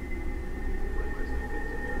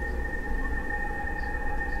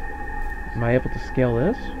 Am I able to scale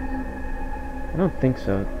this? I don't think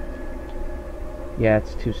so. Yeah,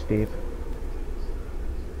 it's too steep.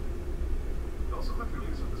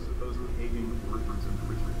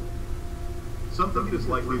 Some think it is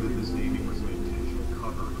likely that this naming was an intentional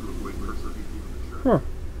cover to avoid persecuting the church. Huh.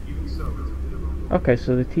 Even so, it's a bit of a... Okay,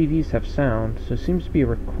 so the TVs have sound, so it seems to be a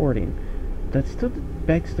recording. That still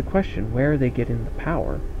begs the question, where are they getting the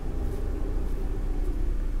power?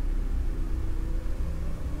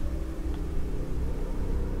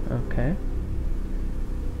 Okay.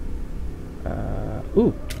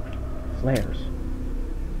 Ooh! Flares.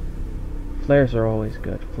 Flares are always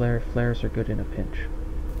good. Flares are good in a pinch.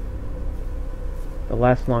 They'll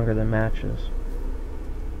last longer than matches.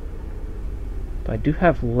 But I do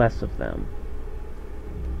have less of them.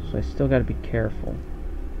 So I still gotta be careful.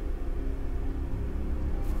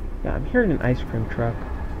 Yeah, I'm hearing an ice cream truck.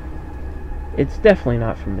 It's definitely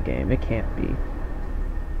not from the game. It can't be.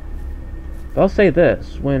 But I'll say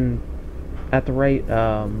this, when at the right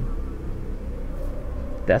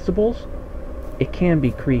decibels, it can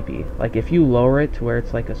be creepy. Like if you lower it to where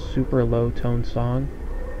it's like a super low tone song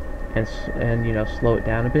and you know, slow it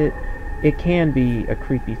down a bit, it can be a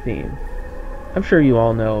creepy theme. I'm sure you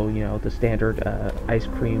all know, you know, the standard ice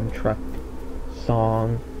cream truck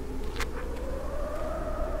song.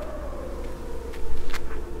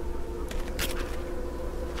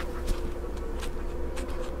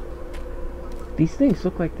 These things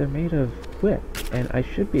look like they're made of wick, and I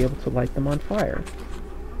should be able to light them on fire.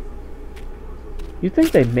 You'd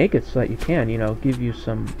think they'd make it so that you can, you know, give you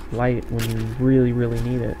some light when you really, really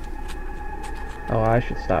need it. Oh, I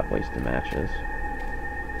should stop wasting matches.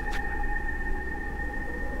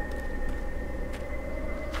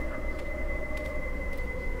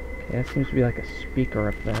 Okay, that seems to be like a speaker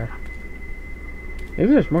up there.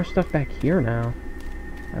 Maybe there's more stuff back here now.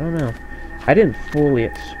 I don't know. I didn't fully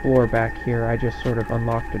explore back here, I just sort of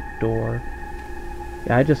unlocked a door.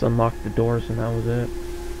 Yeah, I just unlocked the doors and that was it.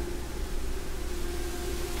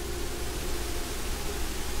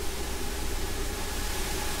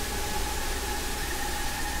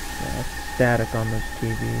 Yeah, that's static on those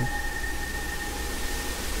TVs.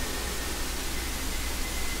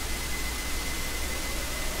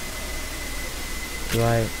 Do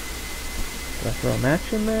I throw a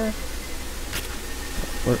match in there?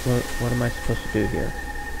 What am I supposed to do here?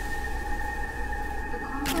 The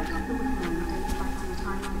concept of the Wickham dates back to the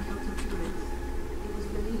time of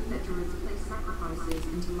druids placed sacrifices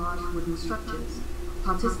into large wooden structures.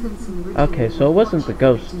 Participants in the ritual Okay, so it would wasn't watch the as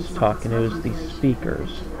ghosts victim talking, it was suffered these mutilation speakers.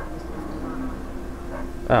 and eventually was burned alive.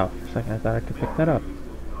 Oh, for a second I thought I could pick that up.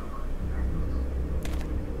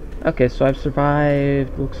 Okay, so I've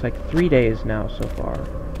survived, looks like 3 days now so far.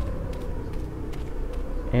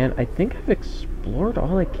 And I think I've explored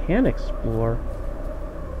all I can explore.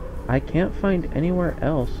 I can't find anywhere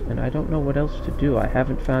else, and I don't know what else to do. I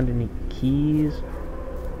haven't found any keys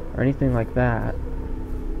or anything like that.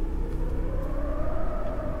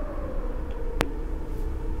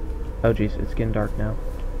 Oh jeez, it's getting dark now.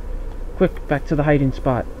 Quick, back to the hiding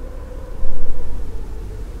spot.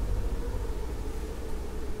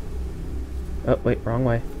 Oh, wait, wrong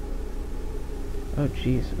way. Oh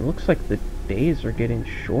jeez, it looks like the days are getting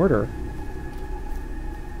shorter.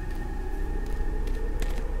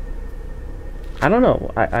 I don't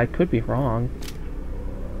know, I could be wrong.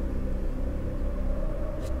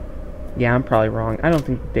 Yeah, I'm probably wrong. I don't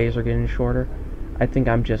think the days are getting shorter. I think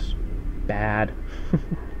I'm just bad.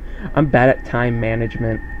 I'm bad at time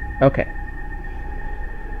management. Okay.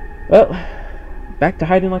 Well, back to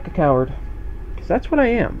hiding like a coward. Because that's what I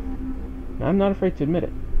am. I'm not afraid to admit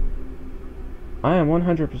it. I am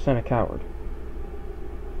 100% a coward.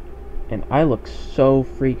 And I look so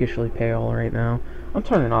freakishly pale right now. I'm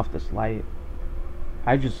turning off this light.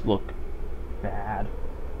 I just look bad.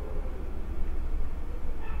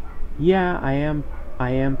 Yeah, I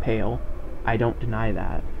am pale. I don't deny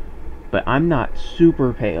that. But I'm not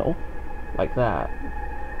super pale like that.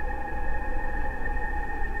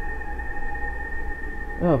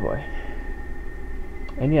 Oh boy.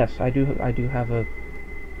 And yes, I do have a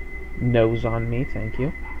nose on me, thank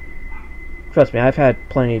you. Trust me, I've had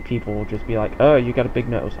plenty of people just be like, "Oh, you got a big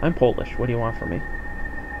nose." I'm Polish. What do you want from me?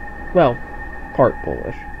 Well, part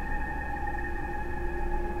Polish.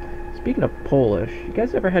 Speaking of Polish, you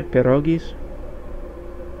guys ever had pierogis?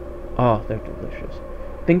 Oh, they're delicious.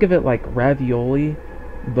 Think of it like ravioli,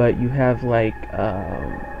 but you have like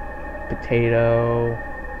potato,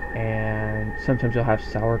 and sometimes you'll have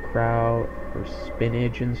sauerkraut or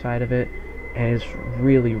spinach inside of it, and it's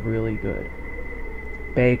really, really good.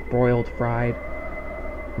 Baked, broiled, fried.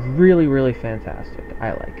 Really, really fantastic.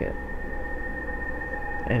 I like it.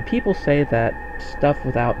 And people say that stuff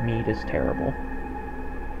without meat is terrible.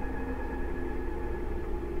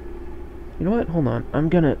 You know what? Hold on.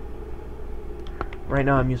 Right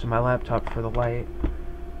now I'm using my laptop for the light.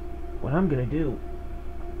 What I'm gonna do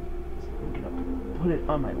is I'm gonna put it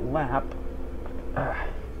on my lap.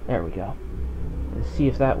 There we go. And see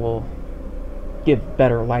if that will give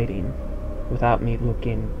better lighting without me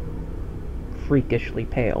looking freakishly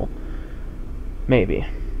pale. Maybe.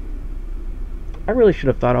 I really should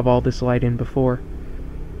have thought of all this lighting before.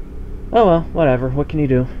 Oh well, whatever. What can you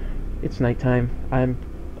do? It's nighttime.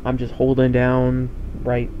 I'm just holding down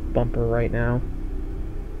right bumper right now.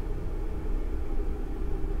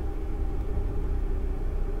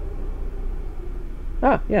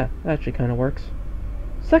 Ah, yeah, that actually kind of works.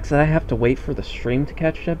 Sucks that I have to wait for the stream to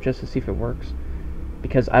catch up just to see if it works.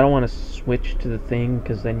 Because I don't want to switch to the thing,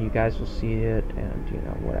 because then you guys will see it, and, you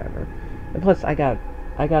know, whatever. And plus, I got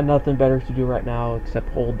nothing better to do right now except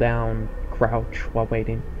hold down, crouch while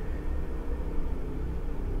waiting.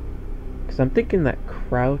 Because I'm thinking that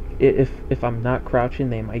if I'm not crouching,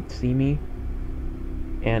 they might see me.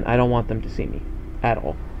 And I don't want them to see me. At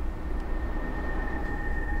all.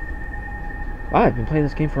 Wow, I've been playing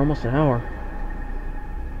this game for almost an hour.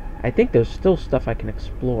 I think there's still stuff I can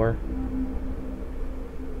explore.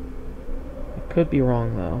 I could be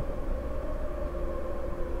wrong, though.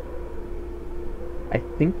 I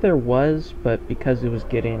think there was, but because it was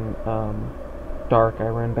getting dark, I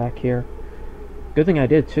ran back here. Good thing I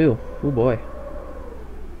did, too. Oh boy.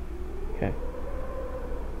 Okay.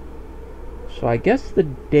 So I guess the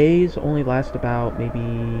days only last about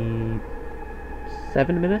maybe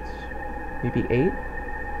 7 minutes? Maybe 8?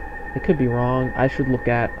 I could be wrong. I should look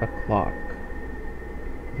at a clock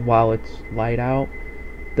while it's light out.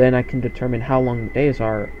 Then I can determine how long the days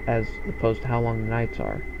are as opposed to how long the nights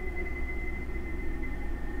are.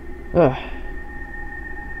 Ugh.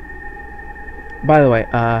 By the way,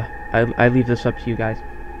 I leave this up to you guys.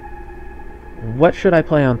 What should I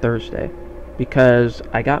play on Thursday? Because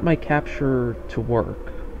I got my capture to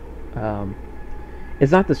work.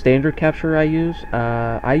 It's not the standard capture I use.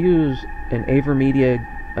 I use an AverMedia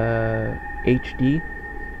HD.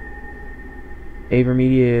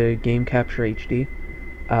 AverMedia Game Capture HD.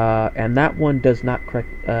 And that one does not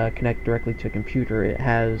connect directly to a computer. It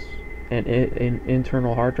has an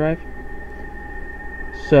internal hard drive.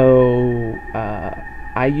 So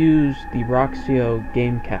I use the Roxio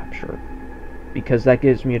Game Capture, because that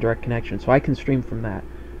gives me a direct connection, so I can stream from that.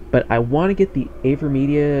 But I want to get the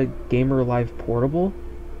AverMedia Gamer Live Portable,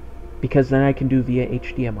 because then I can do via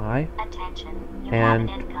HDMI. Attention, you And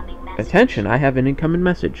have an incoming message. attention, I have an incoming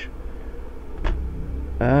message.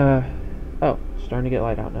 Oh, starting to get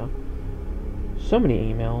light out now. So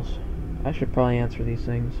many emails. I should probably answer these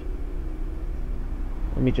things.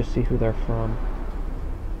 Let me just see who they're from.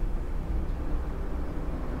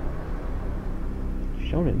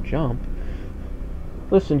 Shonen Jump?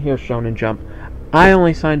 Listen here, Shonen Jump. I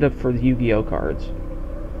only signed up for the Yu-Gi-Oh cards.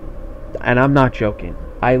 And I'm not joking.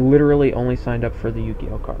 I literally only signed up for the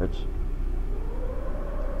Yu-Gi-Oh cards.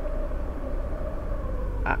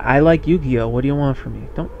 I like Yu-Gi-Oh. What do you want from me?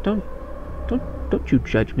 Don't you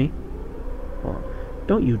judge me. Hold on.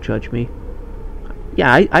 Don't you judge me.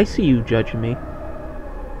 Yeah, I see you judging me.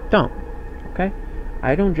 Don't. Okay?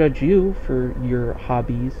 I don't judge you for your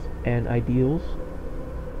hobbies and ideals.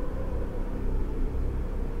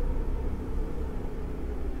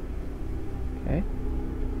 Okay?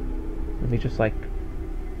 Let me just, like,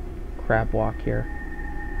 crab walk here.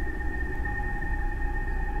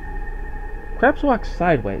 Crabs walk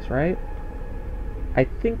sideways, right? I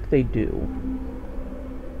think they do.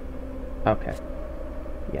 Okay.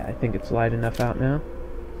 Yeah, I think it's light enough out now.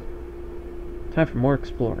 Time for more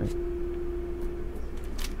exploring.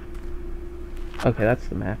 Okay, that's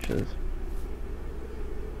the matches.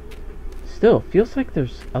 Still, feels like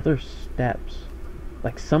there's other steps.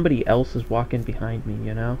 Like somebody else is walking behind me,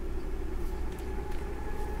 you know?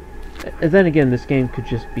 And then again, this game could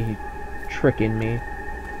just be tricking me.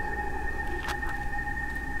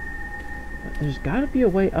 There's gotta be a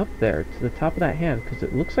way up there to the top of that hand, because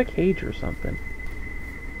it looks like Hage or something.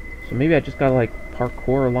 So maybe I just gotta, like,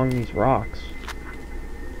 parkour along these rocks.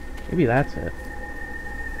 Maybe that's it.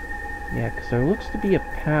 Yeah, because there looks to be a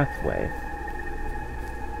pathway.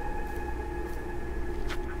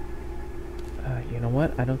 You know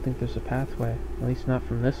what? I don't think there's a pathway. At least not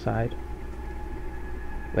from this side.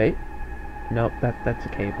 Wait. Nope, that's a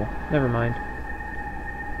cable. Never mind.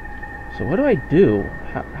 So what do I do?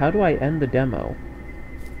 How do I end the demo?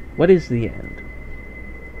 What is the end?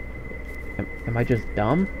 Am I just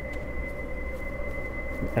dumb?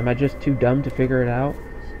 Am I just too dumb to figure it out?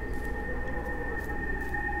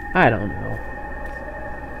 I don't know.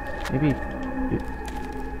 Maybe...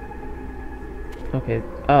 Okay,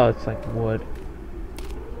 oh, it's like wood.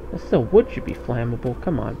 But still, wood should be flammable.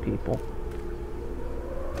 Come on, people.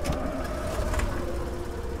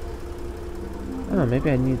 Oh,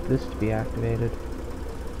 maybe I need this to be activated.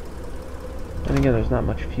 And again, there's not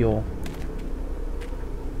much fuel.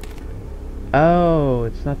 Oh,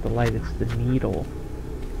 it's not the light, it's the needle.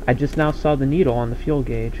 I just now saw the needle on the fuel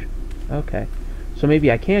gauge. Okay. So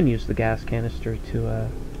maybe I can use the gas canister to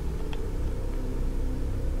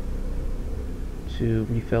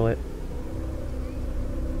refill it.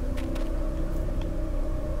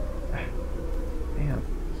 Damn.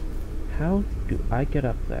 How do I get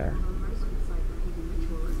up there?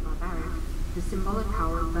 The symbolic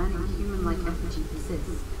power of burning human-like effigy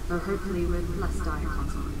persists, though hopefully with less dire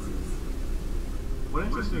consequences. One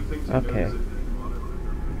interesting thing to note Okay. is that in modern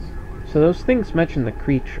reference, So those things mention the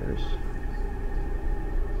creatures.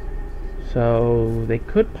 So they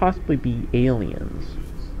could possibly be aliens.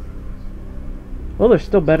 Well, they're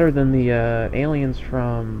still better than the aliens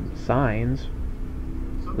from Signs.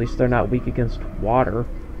 At least they're not weak against water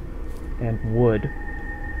and wood.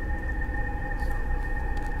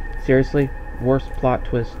 Seriously? Worst plot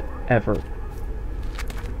twist ever.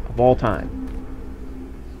 Of all time.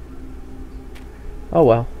 Oh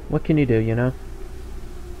well, what can you do, you know?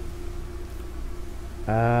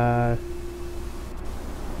 Okay,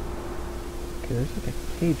 there's like a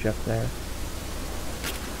cage up there.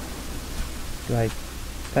 Do I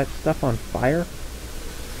set stuff on fire?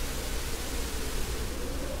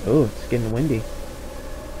 Oh, it's getting windy.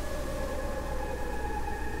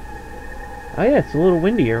 Oh yeah, it's a little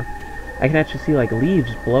windier. I can actually see like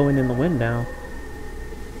leaves blowing in the wind now.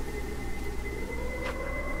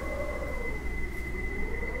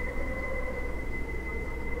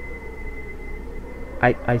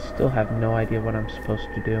 I still have no idea what I'm supposed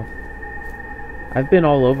to do. I've been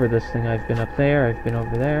all over this thing. I've been up there, I've been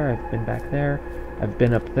over there, I've been back there, I've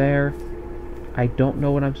been up there. I don't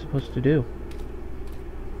know what I'm supposed to do.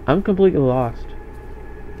 I'm completely lost.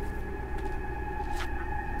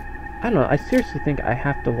 I don't know, I seriously think I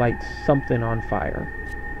have to light something on fire.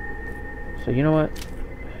 So you know what?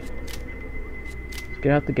 Let's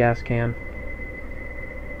get out the gas can.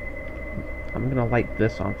 I'm gonna light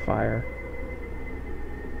this on fire.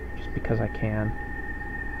 Just because I can.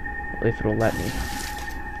 Well, if it'll let me.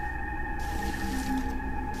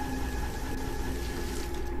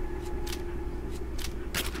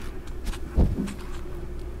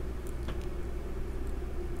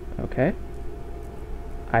 Okay.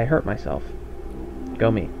 I hurt myself. Go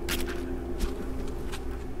me.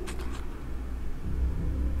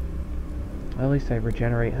 At least I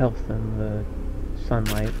regenerate health in the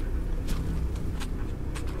sunlight.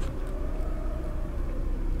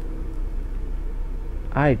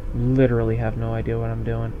 I literally have no idea what I'm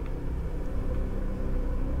doing.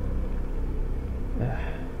 Ugh.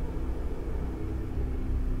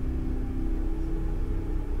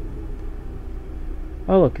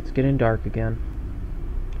 Oh look, it's getting dark again.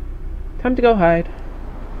 Time to go hide.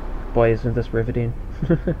 Boy, isn't this riveting.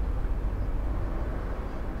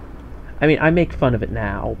 I mean, I make fun of it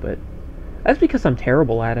now, but that's because I'm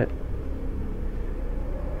terrible at it.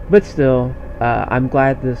 But still, I'm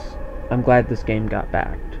glad this game got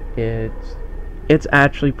backed. It's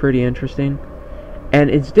actually pretty interesting, and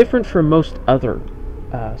it's different from most other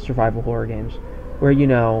survival horror games, where you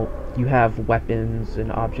have weapons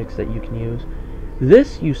and objects that you can use.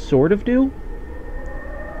 This you sort of do,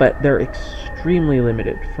 but they're extremely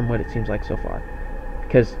limited from what it seems like so far.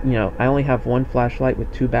 Because, I only have one flashlight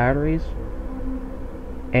with 2 batteries,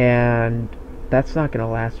 and that's not going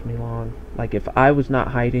to last me long. Like, if I was not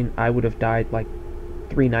hiding, I would have died, like,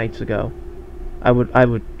 3 nights ago. I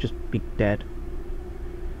would just be dead.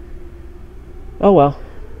 Oh well.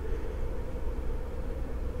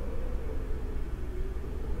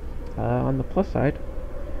 On the plus side,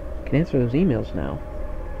 I can answer those emails now.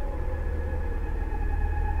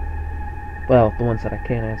 Well, the ones that I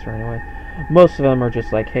can answer anyway. Most of them are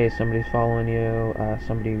just like, hey, somebody's following you,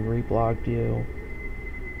 somebody reblogged you,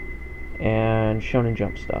 and Shonen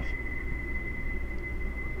Jump stuff.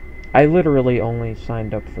 I literally only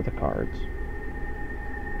signed up for the cards.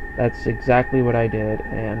 That's exactly what I did,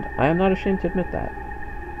 and I am not ashamed to admit that.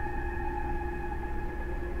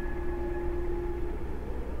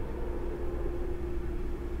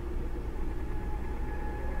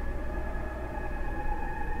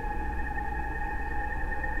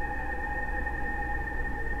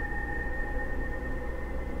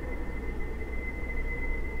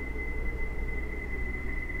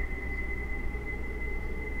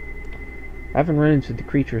 I haven't run into the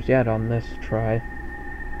creatures yet on this try,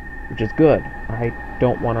 which is good. I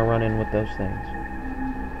don't want to run in with those things.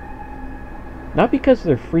 Not because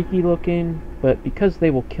they're freaky looking, but because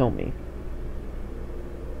they will kill me.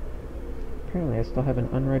 Apparently I still have an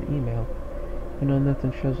unread email, even though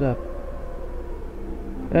nothing shows up.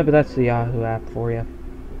 Yeah, but that's the Yahoo app for you.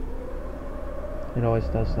 It always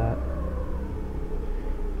does that.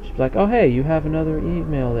 It's like, oh hey, you have another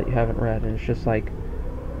email that you haven't read, and it's just like,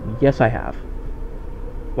 yes, I have.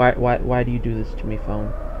 Why do you do this to me, phone?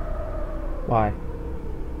 Why?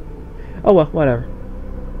 Oh well, whatever.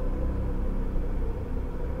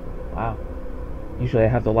 Wow. Usually I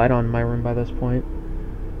have the light on in my room by this point.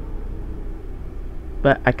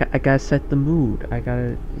 But I gotta set the mood.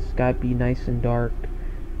 It's gotta be nice and dark.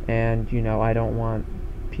 And, I don't want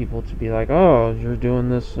people to be like, oh, you're doing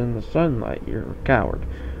this in the sunlight, you're a coward.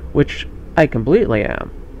 Which I completely am.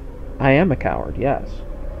 I am a coward, yes.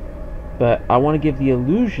 But I want to give the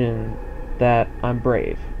illusion that I'm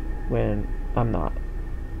brave when I'm not.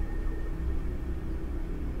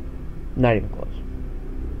 Not even close.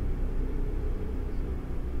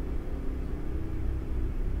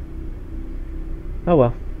 Oh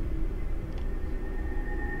well.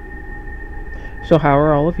 So how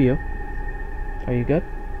are all of you? Are you good?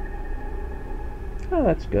 Oh,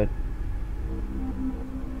 that's good.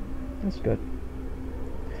 That's good.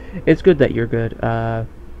 It's good that you're good.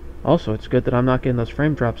 Also, it's good that I'm not getting those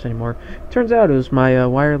frame drops anymore. Turns out it was my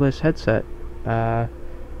wireless headset. I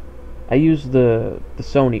used the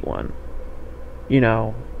Sony one.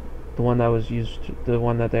 The one that was used, the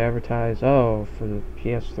one that they advertise, for the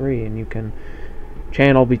PS3, and you can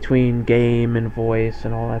channel between game and voice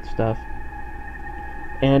and all that stuff.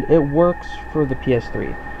 And it works for the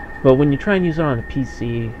PS3. But when you try and use it on a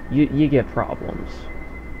PC, you get problems.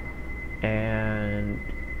 And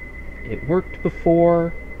it worked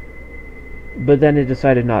before, but then it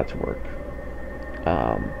decided not to work.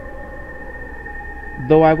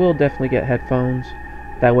 Though I will definitely get headphones.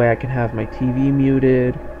 That way I can have my TV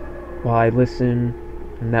muted while I listen,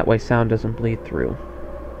 and that way sound doesn't bleed through.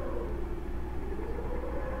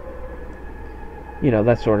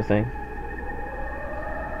 That sort of thing.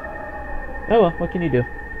 Oh well, what can you do?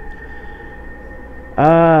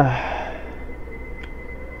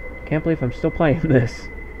 Can't believe I'm still playing this.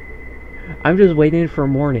 I'm just waiting for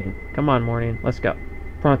morning. Come on, morning. Let's go.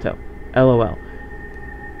 Pronto. LOL.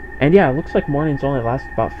 And yeah, it looks like mornings only last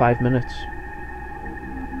about 5 minutes.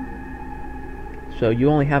 So you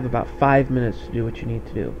only have about 5 minutes to do what you need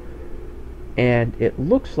to do. And it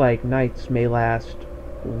looks like nights may last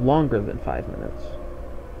longer than 5 minutes.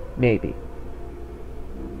 Maybe.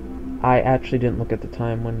 I actually didn't look at the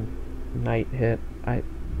time when night hit.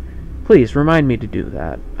 Please remind me to do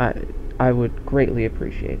that. I would greatly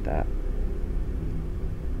appreciate that.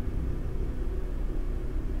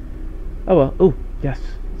 Oh well. Oh, yes.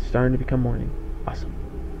 It's starting to become morning. Awesome.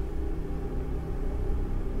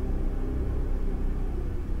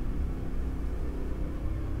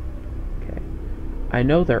 Okay. I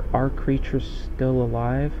know there are creatures still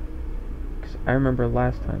alive, because I remember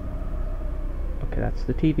last time. Okay, that's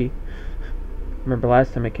the TV. Remember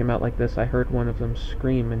last time it came out like this, I heard one of them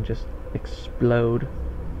scream and just explode.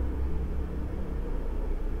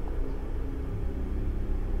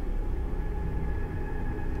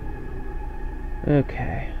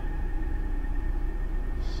 Okay.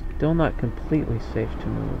 Still not completely safe to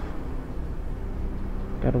move.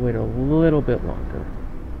 Gotta wait a little bit longer.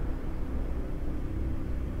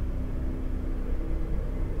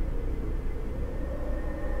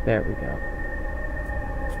 There we go.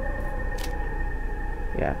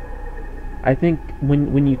 Yeah. I think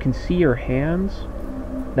when you can see your hands,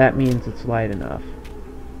 that means it's light enough.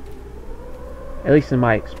 At least in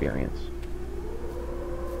my experience.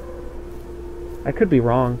 I could be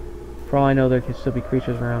wrong. For all I know, there could still be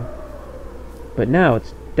creatures around. But now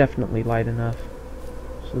it's definitely light enough.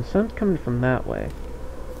 So the sun's coming from that way.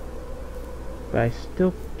 But I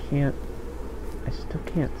still can't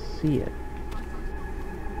see it.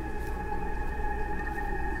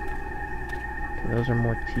 Okay, those are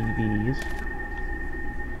more TVs.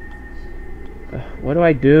 What do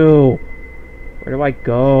I do? Where do I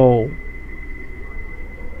go?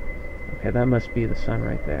 Okay, that must be the sun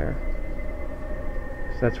right there.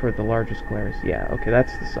 That's where the largest glare is. Yeah, okay,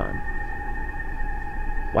 that's the sun.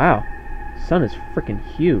 Wow. The sun is freaking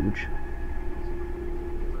huge.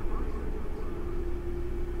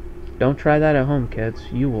 Don't try that at home, kids.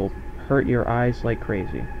 You will hurt your eyes like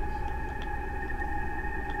crazy.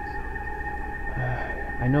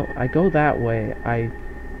 I know, I go that way, I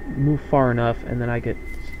move far enough, and then I get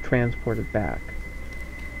transported back.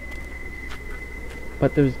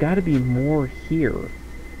 But there's gotta be more here.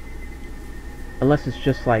 Unless it's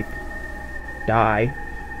just like, die,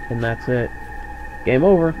 and that's it. Game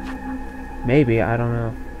over. Maybe, I don't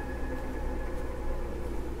know.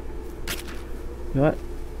 You know what?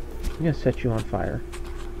 I'm gonna set you on fire.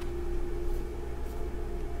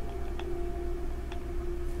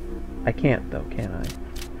 I can't though, can I?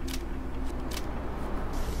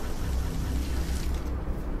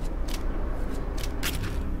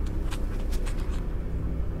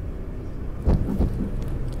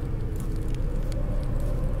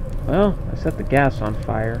 Well, I set the gas on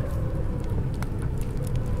fire.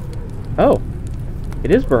 Oh!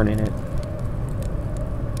 It is burning it.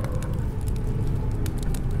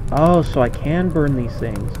 Oh, so I can burn these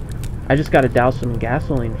things. I just gotta douse them in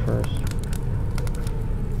gasoline first.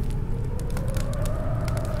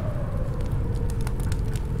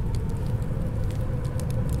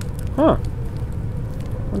 Huh.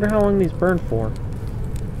 Wonder how long these burn for.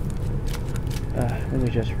 Let me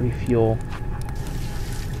just refuel.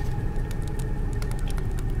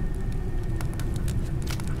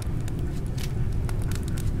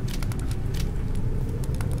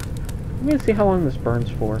 I'm gonna see how long this burns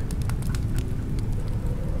for.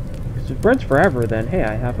 Because if it burns forever, then hey,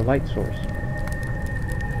 I have a light source.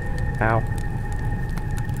 Ow.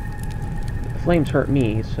 The flames hurt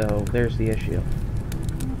me, so there's the issue.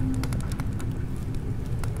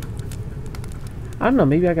 I don't know,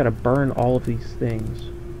 maybe I gotta burn all of these things.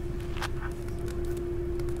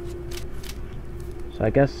 So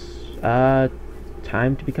I guess,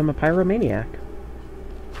 time to become a pyromaniac.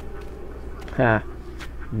 Ha.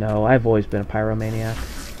 No, I've always been a pyromaniac.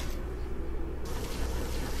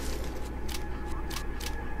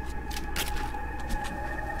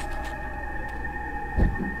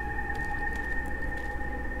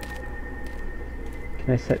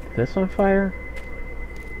 Can I set this on fire?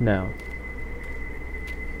 No.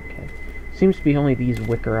 Okay. Seems to be only these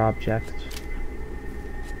wicker objects.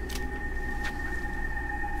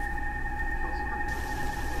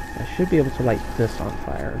 I should be able to light this on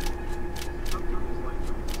fire.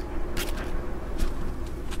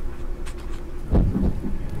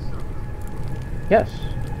 Yes,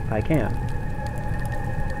 I can.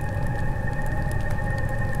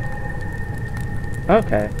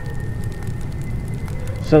 Okay.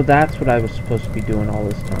 So that's what I was supposed to be doing all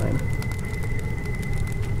this time.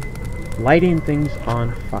 Lighting things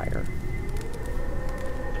on fire.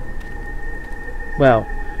 Well,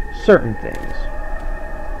 certain things.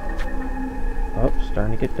 Oh,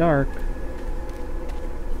 starting to get dark.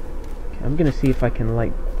 Okay, I'm gonna see if I can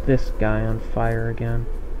light this guy on fire again.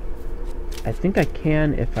 I think I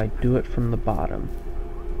can if I do it from the bottom.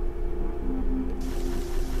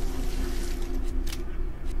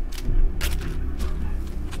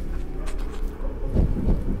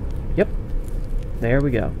 Yep. There we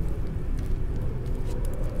go.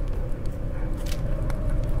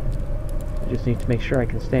 I just need to make sure I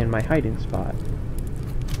can stay in my hiding spot.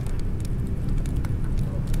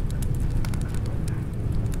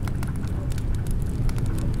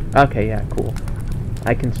 Okay, yeah, cool.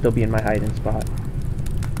 I can still be in my hiding spot.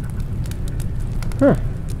 Huh.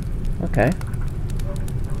 Okay.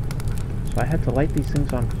 So I had to light these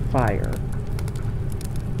things on fire.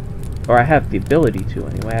 Or I have the ability to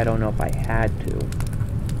anyway. I don't know if I had to.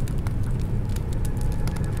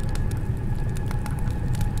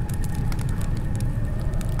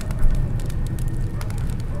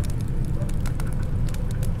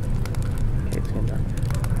 Okay, it's getting dark.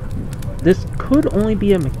 This could only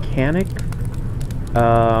be a mechanic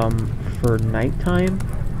for nighttime,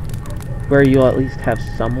 where you'll at least have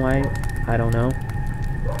some light. I don't know,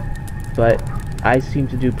 but I seem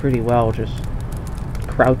to do pretty well just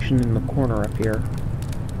crouching in the corner up here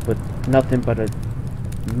with nothing but a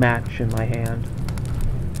match in my hand.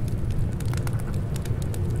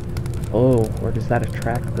 Oh, or does that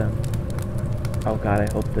attract them? Oh god,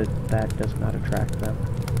 I hope that that does not attract them.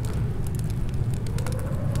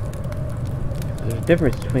 There's a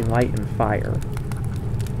difference between light and fire.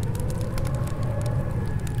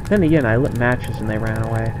 Then again, I lit matches and they ran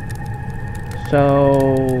away.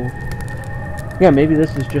 So, yeah, maybe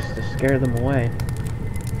this is just to scare them away.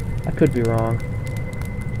 I could be wrong.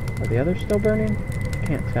 Are the others still burning?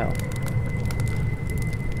 Can't tell.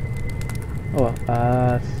 Oh well,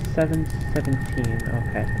 7:17,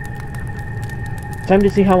 okay. Time to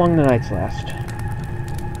see how long the nights last.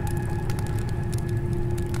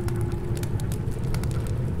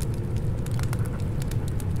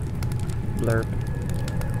 Blurb.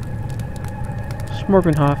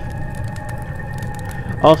 Smorgenhof.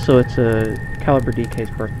 Also, it's a Caliber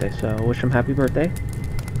DK's birthday, so wish him happy birthday.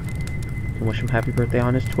 And wish him happy birthday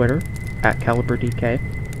on his Twitter, at Caliber DK.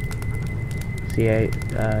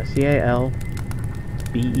 C-A-L-B-E-R.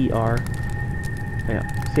 Yeah,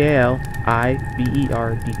 C-A-L-I-B-E-R-D-K.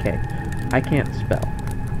 I can't spell.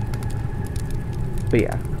 But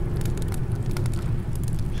yeah.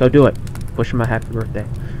 So do it. Wish him a happy birthday.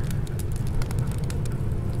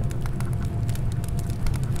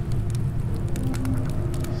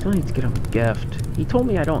 Still need to get him a gift. He told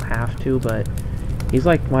me I don't have to, but he's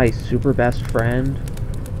like my super best friend.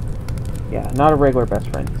 Yeah, not a regular best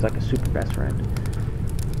friend. He's like a super best friend.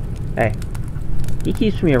 Hey, he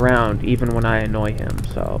keeps me around even when I annoy him,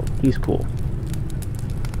 so he's cool.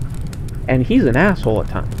 And he's an asshole at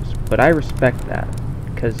times, but I respect that,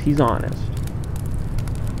 because he's honest.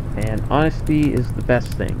 And honesty is the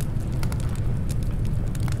best thing.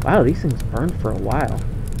 Wow, these things burn for a while.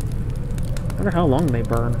 I wonder how long they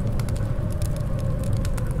burn.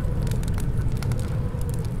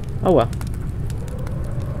 Oh well.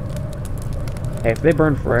 Hey, if they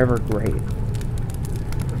burn forever, great.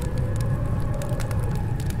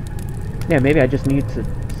 Yeah, maybe I just need to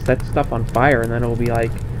set stuff on fire and then it'll be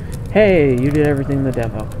like, hey, you did everything in the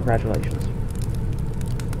demo. Congratulations.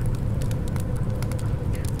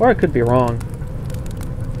 Or I could be wrong.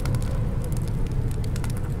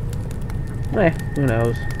 Who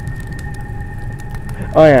knows.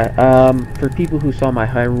 Oh yeah, for people who saw my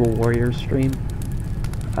Hyrule Warriors stream,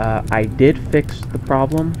 I did fix the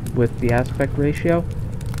problem with the aspect ratio.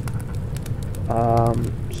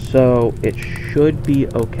 So it should be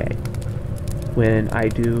okay when I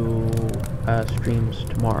do streams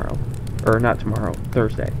tomorrow. Or not tomorrow,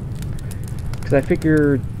 Thursday. Because I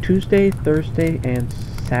figured Tuesday, Thursday, and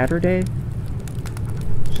Saturday.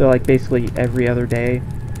 So like basically every other day.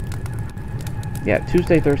 Yeah,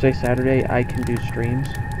 Tuesday, Thursday, Saturday, I can do streams.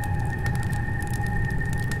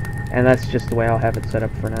 And that's just the way I'll have it set up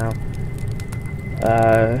for now.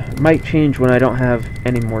 Might change when I don't have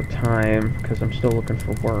any more time, because I'm still looking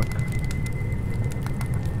for work.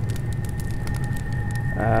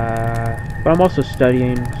 But I'm also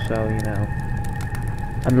studying, so, you know,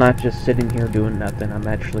 I'm not just sitting here doing nothing. I'm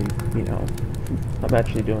actually, you know, I'm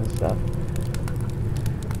actually doing stuff.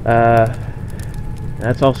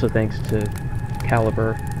 That's also thanks to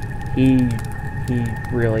Caliber. He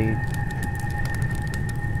really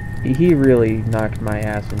knocked my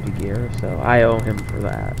ass into gear, so I owe him for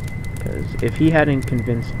that. Because if he hadn't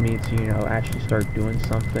convinced me to, you know, actually start doing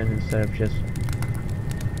something instead of just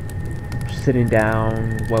sitting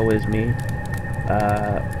down, woe is me,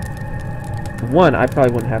 one, I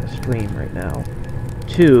probably wouldn't have a stream right now.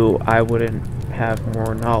 Two, I wouldn't have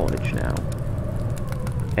more knowledge now.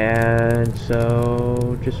 And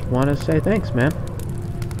so, just want to say thanks, man.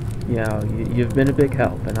 You know, you've been a big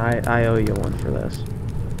help, and I owe you one for this.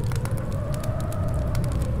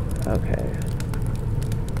 Okay.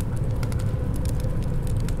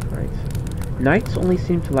 Right. Nights only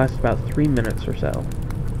seem to last about 3 minutes or so.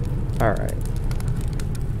 Alright.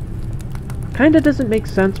 Kinda doesn't make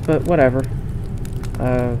sense, but whatever.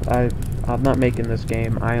 I'm not making this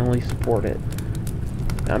game. I only support it.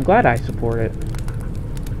 And I'm glad I support it.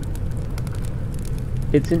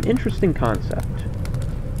 It's an interesting concept.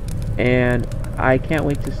 And I can't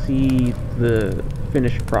wait to see the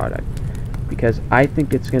finished product. Because I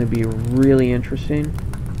think it's going to be really interesting.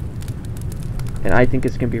 And I think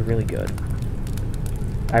it's going to be really good.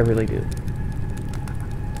 I really do.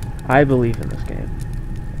 I believe in this game.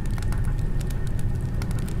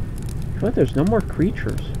 What? There's no more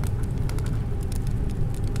creatures.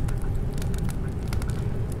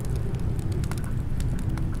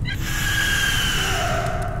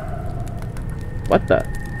 What the?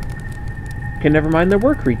 Okay, never mind, there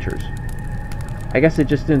were creatures. I guess it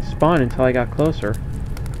just didn't spawn until I got closer.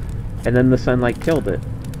 And then the sunlight killed it.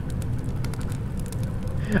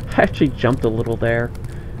 I actually jumped a little there.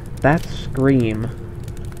 That scream.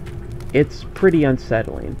 It's pretty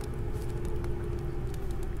unsettling.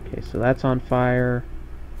 Okay, so that's on fire.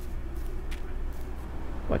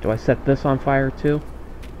 What, do I set this on fire too?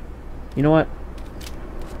 You know what?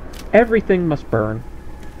 Everything must burn.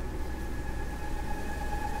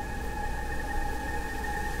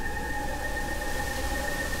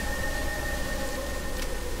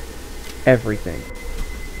 Everything.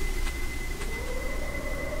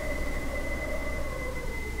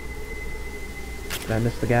 Did I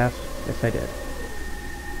miss the gas? Yes, I did.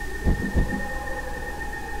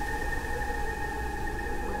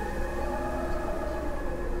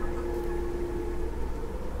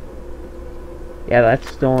 Yeah, that's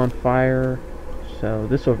still on fire. So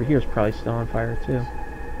this over here is probably still on fire too.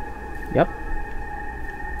 Yep.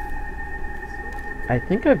 I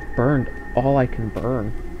think I've burned all I can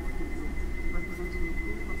burn.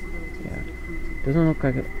 Yeah. Doesn't look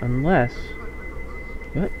like it, unless...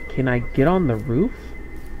 What? Can I get on the roof?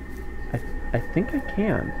 I think I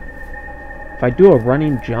can. If I do a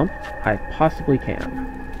running jump, I possibly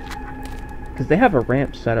can. Because they have a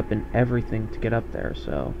ramp set up and everything to get up there,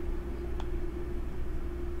 so...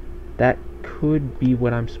 That could be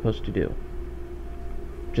what I'm supposed to do.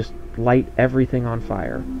 Just light everything on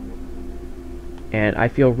fire. And I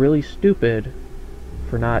feel really stupid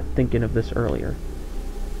for not thinking of this earlier.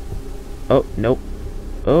 Oh, nope.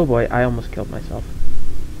 Oh boy, I almost killed myself.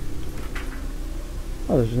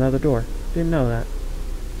 Oh, there's another door. Didn't know that.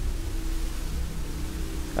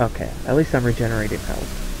 Okay, at least I'm regenerating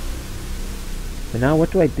health. But now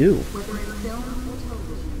what do I do?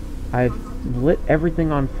 I've lit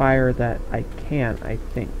everything on fire that I can, I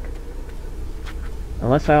think.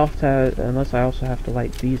 Unless I also have to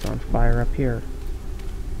light these on fire up here.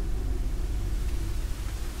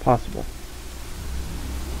 Possible.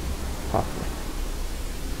 Possible.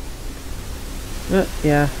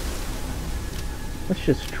 Yeah. Let's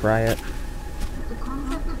just try it. The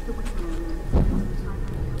concept of the weekend was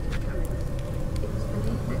it was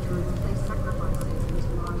believed that druids placed sacrifices into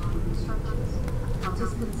large wooden structures.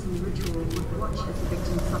 Participants in the ritual would watch as the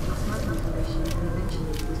victim suffered smoke inhalation and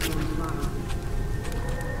eventually was burned alive.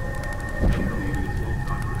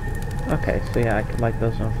 Okay, so yeah, I could light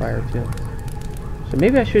those on fire too. So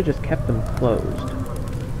maybe I should have just kept them closed.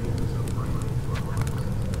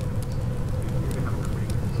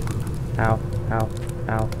 Ow, ow,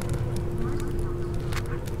 ow.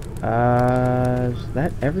 Is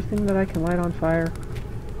that everything that I can light on fire?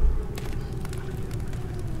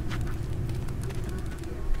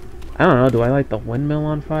 I don't know, do I light the windmill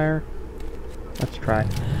on fire? Let's try.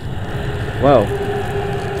 Whoa.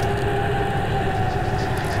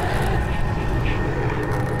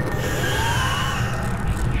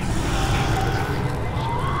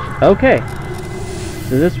 Okay.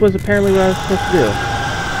 So this was apparently what I was supposed to do.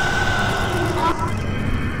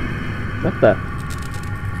 What the?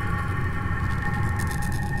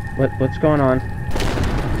 What's going on?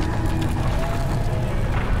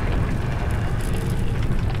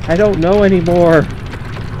 I don't know anymore.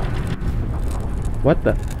 What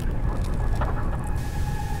the?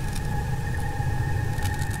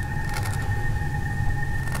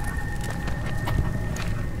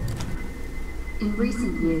 In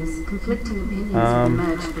recent years, conflicting opinions have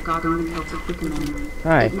emerged regarding the Celtic Wickermen.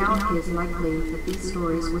 Hi. It now appears likely that these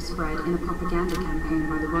stories were spread in a propaganda campaign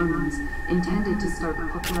by the Romans, intended to stoke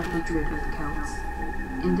popular hatred of the Celts.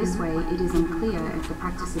 In this way, it is unclear if the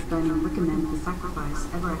practice of burning wicker men for sacrifice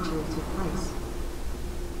ever actually took place.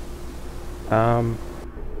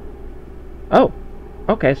 Oh,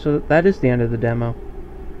 okay, so that is the end of the demo.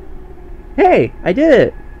 Hey, I did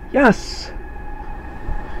it! Yes!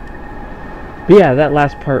 But yeah, that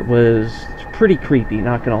last part was pretty creepy,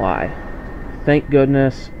 not gonna lie. Thank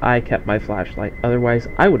goodness I kept my flashlight, otherwise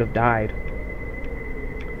I would have died.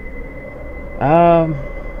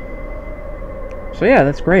 So yeah,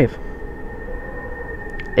 that's Grave.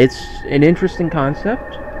 It's an interesting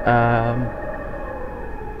concept.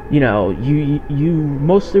 You know, you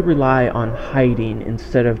mostly rely on hiding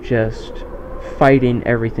instead of just fighting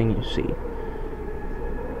everything you see.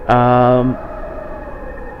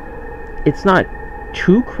 It's not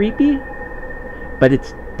too creepy, but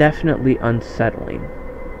it's definitely unsettling.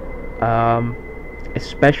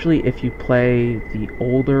 Especially if you play the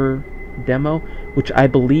older demo, which I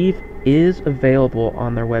believe is available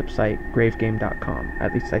on their website, gravegame.com.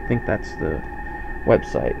 At least I think that's the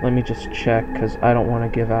website. Let me just check, because I don't want to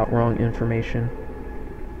give out wrong information.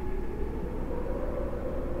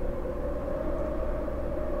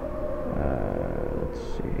 Let's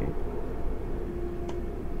see.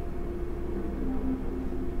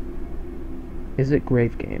 Is it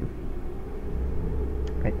Grave Game?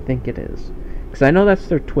 I think it is. Because I know that's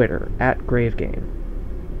their Twitter, @GraveGame.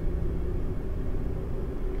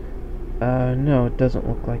 No, it doesn't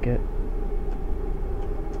look like it.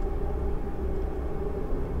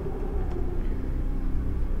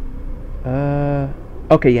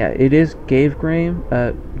 Okay, yeah, it is Grave Game,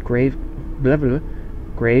 Grave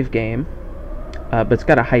Game, but it's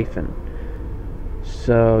got a hyphen.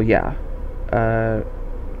 So, yeah,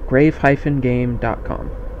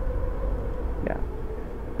 grave-game.com. Yeah.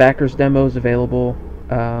 Backers demo is available.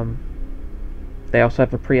 They also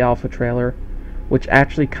have a pre-alpha trailer, which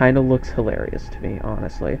actually kind of looks hilarious to me,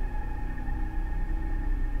 honestly.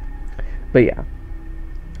 But yeah,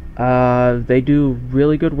 they do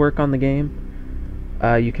really good work on the game.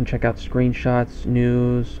 You can check out screenshots,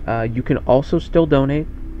 news. You can also still donate.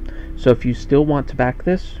 So if you still want to back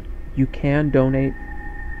this, you can donate.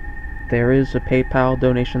 There is a PayPal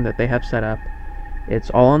donation that they have set up. It's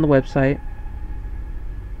all on the website.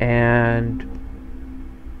 And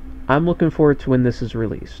I'm looking forward to when this is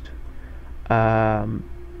released. I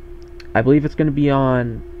believe it's going to be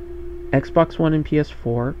on Xbox One and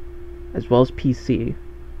PS4, as well as PC.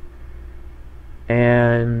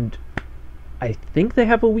 And I think they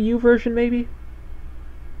have a Wii U version, maybe?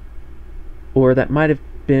 Or that might have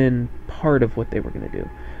been part of what they were going to do.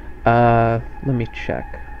 Let me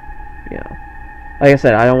check. Yeah. Like I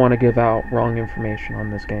said, I don't want to give out wrong information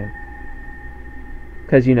on this game.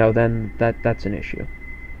 Because, you know, then that's an issue.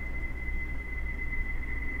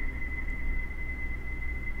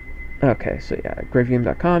 Okay, so yeah,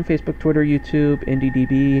 gravegame.com, Facebook, Twitter, YouTube,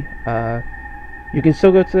 IndieDB. You can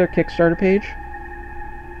still go to their Kickstarter page.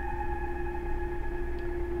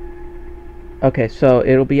 Okay, so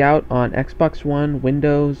it'll be out on Xbox One,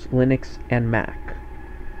 Windows, Linux, and Mac.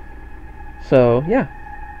 So, yeah.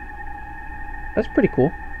 That's pretty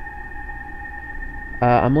cool.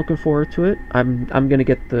 I'm looking forward to it. I'm gonna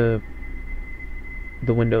get the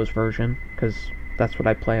Windows version, because that's what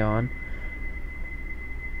I play on.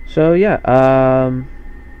 So yeah,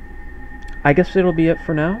 I guess it'll be it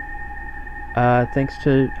for now. Thanks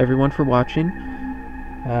to everyone for watching.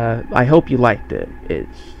 I hope you liked it.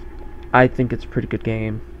 I think it's a pretty good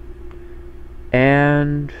game.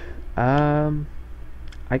 And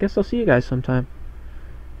I guess I'll see you guys sometime.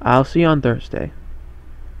 I'll see you on Thursday.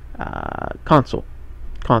 Console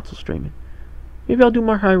streaming. Maybe I'll do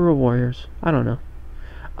more Hyrule Warriors. I don't know.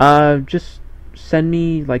 Just send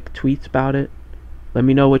me like tweets about it. Let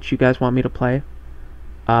me know what you guys want me to play.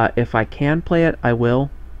 If I can play it, I will.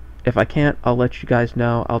 If I can't, I'll let you guys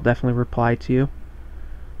know. I'll definitely reply to you.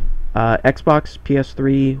 Xbox,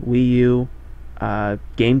 PS3, Wii U,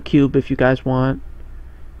 GameCube if you guys want.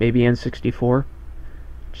 Maybe N64.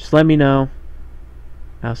 Just let me know.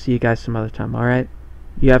 I'll see you guys some other time, alright?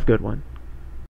 You have a good one.